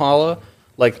of Valhalla.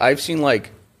 Like, I've seen like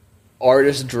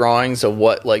artist drawings of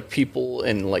what like people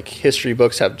in like history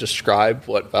books have described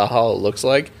what Valhalla looks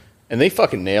like, and they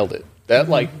fucking nailed it. That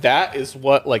like that is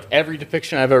what like every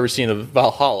depiction I've ever seen of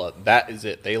Valhalla. That is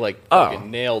it. They like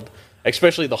fucking nailed,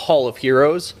 especially the Hall of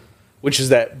Heroes, which is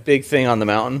that big thing on the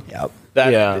mountain. Yep.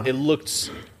 That Yeah. it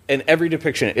looks in every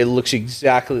depiction. It looks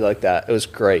exactly like that. It was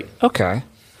great. okay.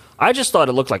 I just thought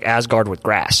it looked like Asgard with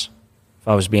grass. If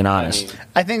I was being honest. mean,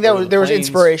 I think Over the there was plains.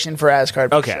 inspiration for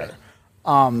Asgard. For Okay.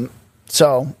 sure.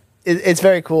 So it's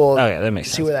very cool. Oh, yeah, that makes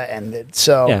to see sense. where that ended.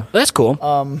 So Yeah, that's cool.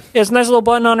 Yeah, it's a nice little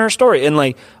button on her story, and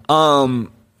like, I'm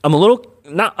a little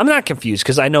I'm not confused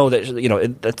because I know that you know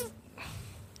that's.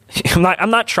 I'm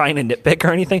not trying to nitpick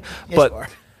or anything, Yes, but you are.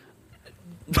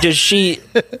 does she?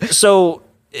 So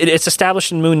it's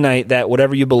established in Moon Knight that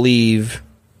whatever you believe,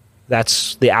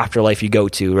 that's the afterlife you go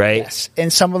to, right? Yes,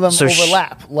 and some of them So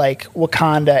overlap, like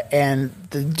Wakanda and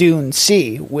the Dune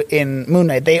Sea in Moon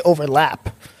Knight. They overlap,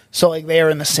 so like they are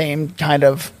in the same kind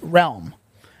of realm.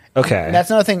 Okay. And that's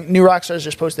another thing. New Rockstars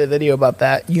just posted a video about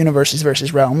that universes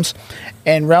versus realms,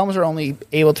 and realms are only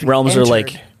able to be Realms are entered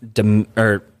like,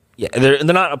 yeah, they're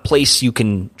not a place you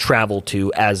can travel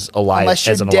to as alive unless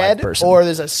you're as an alive dead person. or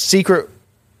there's a secret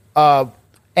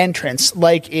entrance,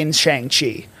 like in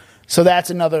Shang-Chi. So that's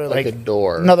another Like a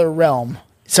door. another realm.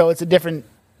 So it's a different.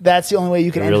 That's the only way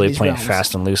you can You're enter really these playing realms.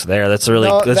 fast and loose there. That's really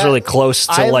No, that's that- really close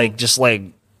to I- like just like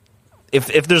if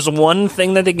there's one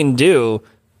thing that they can do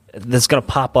that's gonna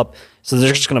pop up, so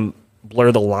they're just gonna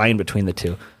blur the line between the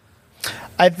two.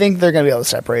 I think they're going to be able to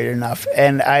separate it enough,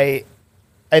 and I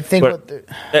think But what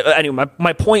the, anyway,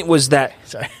 my point was that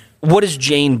sorry. what does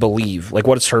Jane believe? Like,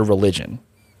 what is her religion?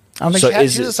 I don't think So she had,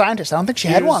 is she was it- a scientist. I don't think she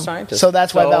She had was a one. scientist. So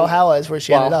that's why So Valhalla is where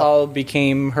she ended up. Valhalla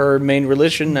became her main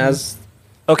religion as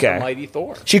Okay, Mighty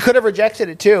Thor. She could have rejected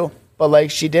it too, but like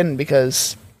she didn't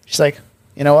because she's like,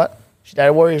 you know what? She died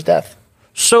a warrior's death.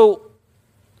 so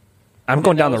I'm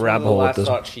going down That the was one rabbit of the hole with last this.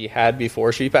 thought she had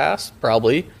before she passed,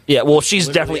 probably. Yeah, well, she's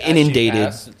Literally definitely as she inundated.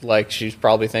 passed, like she's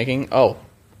probably thinking, "Oh,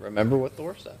 remember what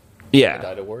Thor said? I Yeah,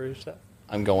 died a warrior's death.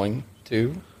 I'm going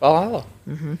to Valhalla."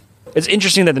 it's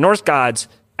interesting that the Norse gods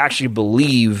actually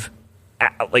believe,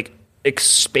 like,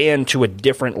 expand to a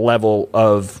different level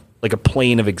of like a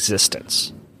plane of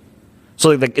existence. So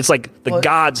like it's like the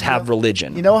gods have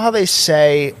religion. You know how they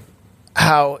say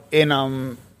how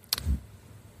in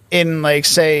like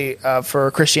say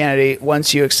for Christianity,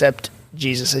 once you accept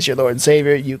Jesus as your Lord and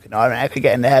Savior, you can automatically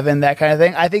get into heaven, that kind of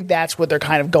thing. I think that's what they're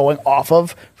kind of going off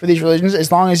of for these religions.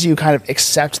 As long as you kind of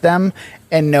accept them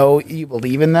and know you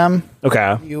believe in them,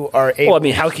 Okay. you are able. Well, I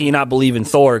mean, how can you not believe in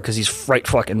Thor because he's right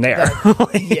fucking there?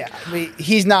 Yeah, I mean,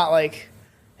 he's not like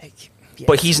yeah.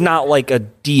 But he's not like a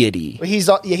deity. But he's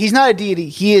not a deity.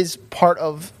 He is part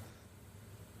of.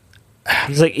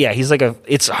 He's like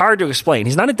it's hard to explain.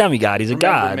 He's not a demigod. He's a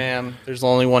Remember, god. man, there's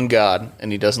only one God,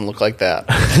 and he doesn't look like that.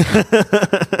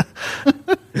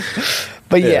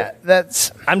 But yeah,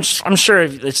 that's. I'm sure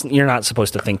you're not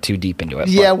supposed to think too deep into it.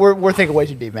 Yeah, but. we're thinking way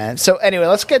too deep, man. So anyway,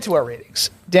 let's get to our ratings.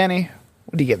 Danny,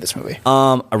 what do you give this movie?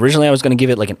 Originally, I was going to give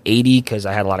it like an 80 because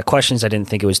I had a lot of questions. I didn't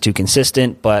think it was too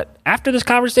consistent. But after this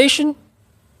conversation,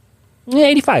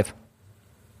 85.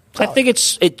 I think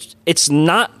it's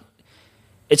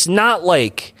not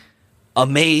like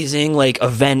amazing like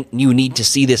event you need to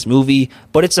see this movie,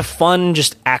 but it's a fun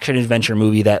just action adventure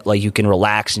movie that like you can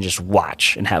relax and just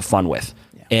watch and have fun with.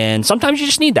 Yeah. And sometimes you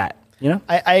just need that, you know?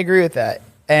 I agree with that.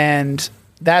 And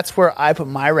that's where I put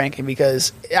my ranking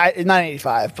because it's not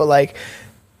 85, but like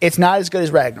it's not as good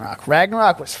as Ragnarok.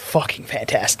 Ragnarok was fucking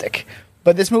fantastic.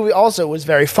 But this movie also was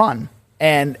very fun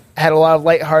and had a lot of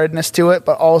lightheartedness to it,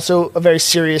 but also a very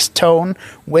serious tone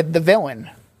with the villain.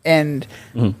 And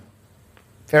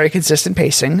very consistent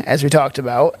pacing, as we talked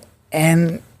about.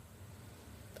 And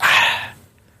I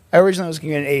originally was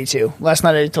going to give it an 82. Last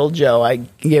night I told Joe I can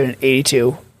give it an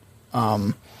 82.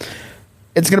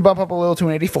 It's going to bump up a little to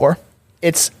an 84.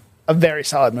 It's a very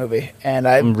solid movie. And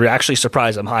I'm actually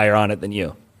surprised I'm higher on it than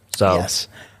you. So yes.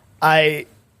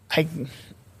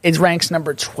 It ranks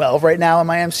number 12 right now in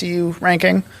my MCU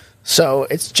ranking. So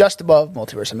it's just above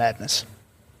Multiverse of Madness.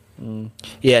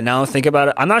 Yeah, now think about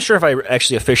it. I'm not sure if I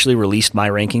actually officially released my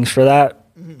rankings for that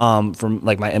from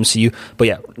like my MCU, but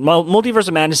yeah, Multiverse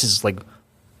of Madness is like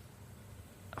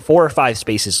 4 or 5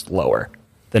 spaces lower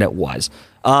than it was.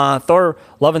 Thor: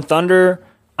 Love and Thunder.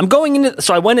 I'm going into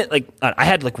so I went at like I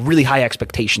had like really high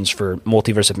expectations for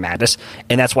Multiverse of Madness,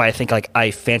 and that's why I think like I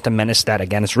Phantom Menace that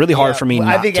again. It's really hard for me.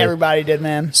 I think everybody did,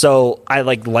 man. So I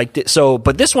liked it. So,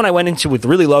 but this one I went into with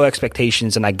really low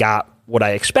expectations, and I got what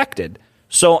I expected.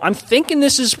 So I'm thinking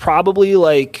this is probably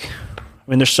like, I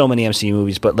mean, there's so many MCU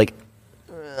movies, but like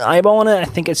eyeballing it, I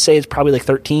think I'd say it's probably like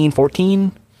 13,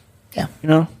 14. Yeah, you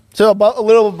know, so a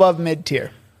little above mid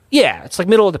tier. Yeah, it's like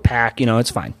middle of the pack. You know, it's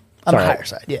fine. On the higher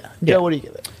side, yeah. Joe, what do you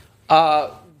give it?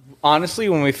 Honestly,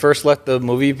 when we first left the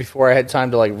movie, before I had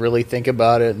time to like really think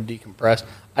about it and decompress,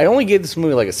 I only gave this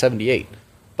movie like a 78.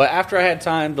 But after I had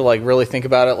time to like really think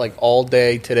about it, like all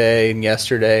day today and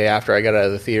yesterday, after I got out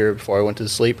of the theater before I went to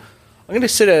sleep, I'm going to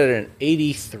sit at an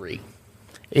 83.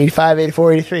 85,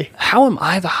 84, 83. How am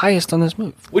I the highest on this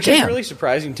movie? Which is really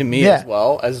surprising to me as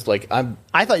well. As like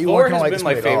I thought you Thor weren't has like been this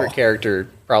my movie at favorite all. character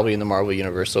probably in the Marvel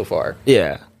universe so far.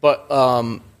 Yeah, but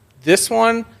this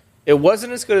one, it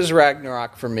wasn't as good as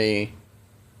Ragnarok for me,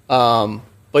 but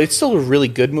it's still a really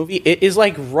good movie. It is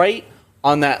like right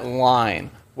on that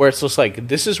line where it's just like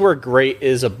this is where great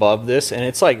is above this, and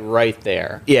it's like right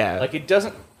there. Yeah, like it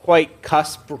doesn't quite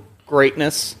cusp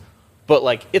greatness, but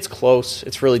like it's close.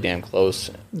 It's really damn close.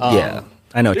 Yeah,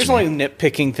 I know. What There's you only mean.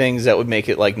 nitpicking things that would make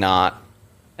it like not.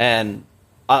 And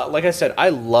like I said, I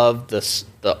love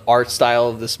the art style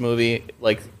of this movie.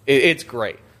 Like it's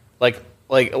great. Like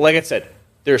I said,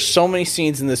 there's so many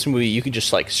scenes in this movie you could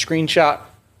just like screenshot,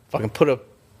 fucking put a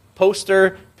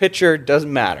poster, picture,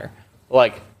 doesn't matter.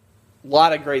 Like a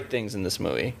lot of great things in this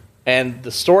movie, and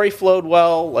the story flowed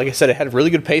well. Like I said, it had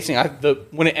really good pacing.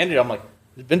 When it ended, I'm like,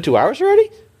 it's been 2 hours already.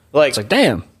 Like, It's like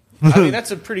damn. I mean,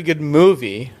 that's a pretty good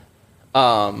movie.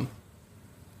 But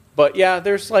yeah,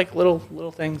 there's like little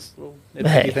things, little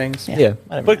nitpicky things. Yeah.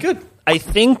 But good. I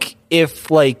think if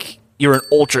like you're an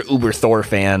ultra uber Thor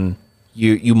fan,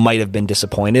 you might have been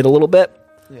disappointed a little bit.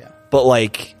 Yeah. But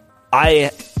like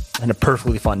I had a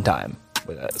perfectly fun time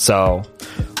with it. So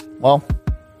Well,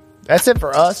 that's it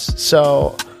for us.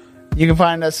 So you can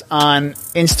find us on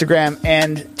Instagram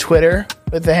and Twitter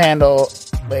with the handle.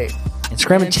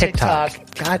 Instagram and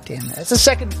TikTok. God damn it. That's the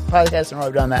second podcast in a row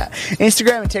I've done that.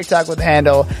 Instagram and TikTok with the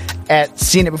handle at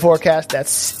Seen It Beforecast.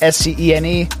 That's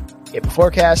SCENE, It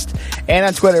Beforecast. And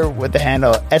on Twitter with the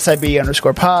handle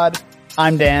SIB_pod.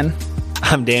 I'm Dan.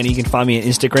 I'm Danny. You can find me on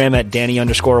Instagram at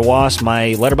Danny_Was,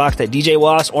 my letterboxd at DJ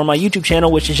Was, or my YouTube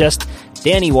channel, which is just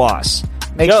Danny Was.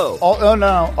 Go.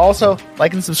 No. Also,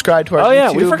 like and subscribe to our Oh, YouTube.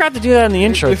 yeah. We forgot to do that in the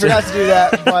intro. We forgot to do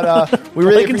that, but we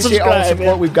really Like and appreciate all the subscribe, support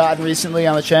man. we've gotten recently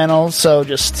on the channel. So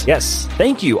just Yes.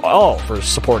 Thank you all for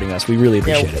supporting us. We really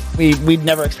appreciate it. we'd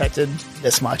never expected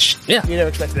this much. Yeah. We never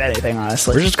expected anything,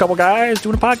 honestly. We're just a couple guys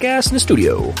doing a podcast in the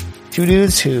studio. Two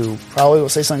dudes who probably will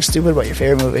say something stupid about your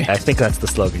favorite movie. I think that's the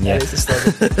slogan, yeah. That is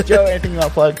the slogan. Joe, anything you want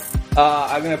to plug?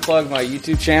 I'm going to plug my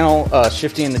YouTube channel,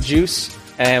 Shifty and the Juice,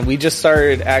 and we just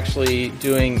started actually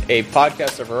doing a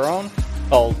podcast of our own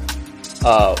called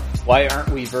Why Aren't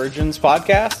We Virgins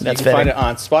podcast. That's you can find fitting. it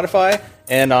on Spotify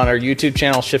and on our YouTube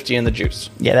channel, Shifty and the Juice.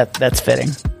 Yeah, that's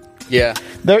fitting. Yeah.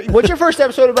 What's your first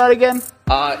episode about again?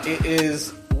 It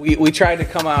is, we tried to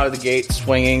come out of the gate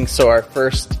swinging, so our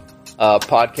first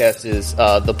podcast is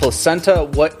The Placenta,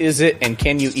 What Is It, and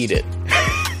Can You Eat It?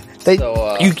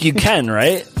 So, You can,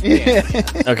 right? yeah.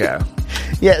 Okay.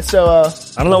 Yeah, so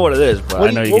I don't know what it is, but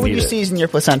I know you what can would eat you it. season your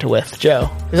placenta with,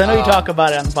 Joe? Because I know you talk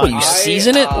about it on the What, you podcast.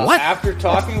 season it? What? After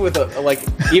talking with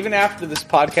even after this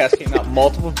podcast came out,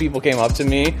 multiple people came up to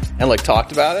me and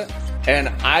talked about it, and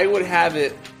I would have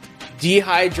it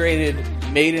dehydrated,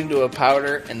 made into a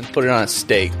powder, and then put it on a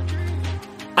steak.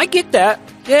 I get that.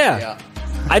 Yeah.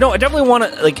 I definitely want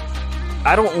to,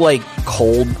 I don't like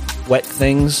cold, wet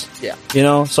things. Yeah. You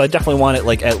know? So I definitely want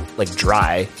it,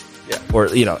 dry. Yeah. Or,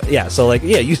 use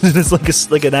it as,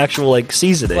 like an actual,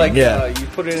 seasoning. You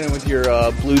put it in with your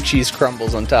blue cheese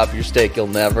crumbles on top of your steak, you'll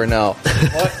never know.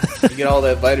 What? You get all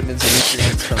that vitamins and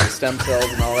nutrients from the stem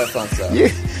cells and all that fun stuff.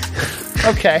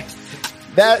 Okay.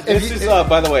 This is,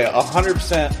 by the way,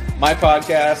 100% my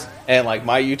podcast and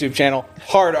my YouTube channel.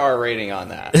 Hard R rating on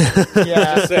that.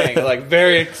 Yeah. Just saying,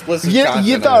 very explicit. You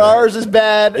content thought on there. ours is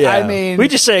bad. Yeah. I mean, we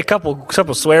just say a couple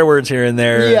swear words here and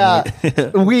there. yeah,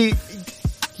 and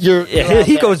you're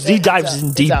he out there. dives in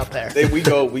It's deep. out there. We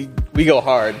go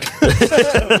hard.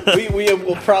 we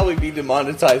will probably be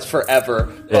demonetized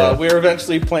forever. Yeah. We're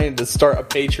eventually planning to start a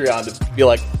Patreon to be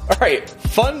like, all right,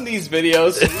 fund these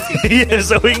videos. Yeah,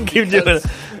 so we can keep doing it.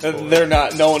 And they're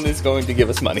not. No one is going to give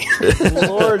us money.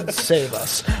 Lord save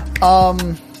us.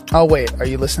 Oh wait, are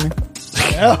you listening?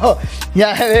 Oh,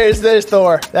 yeah. There's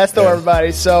Thor. That's Thor,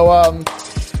 everybody. So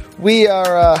we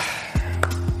are.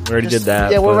 We already did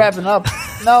that. Yeah, we're but- wrapping up.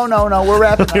 No, we're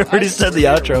wrapping up. We already said the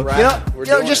outro. We're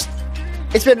doing it.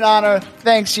 It's been an honor.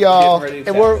 Thanks, y'all. Getting ready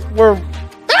to And we're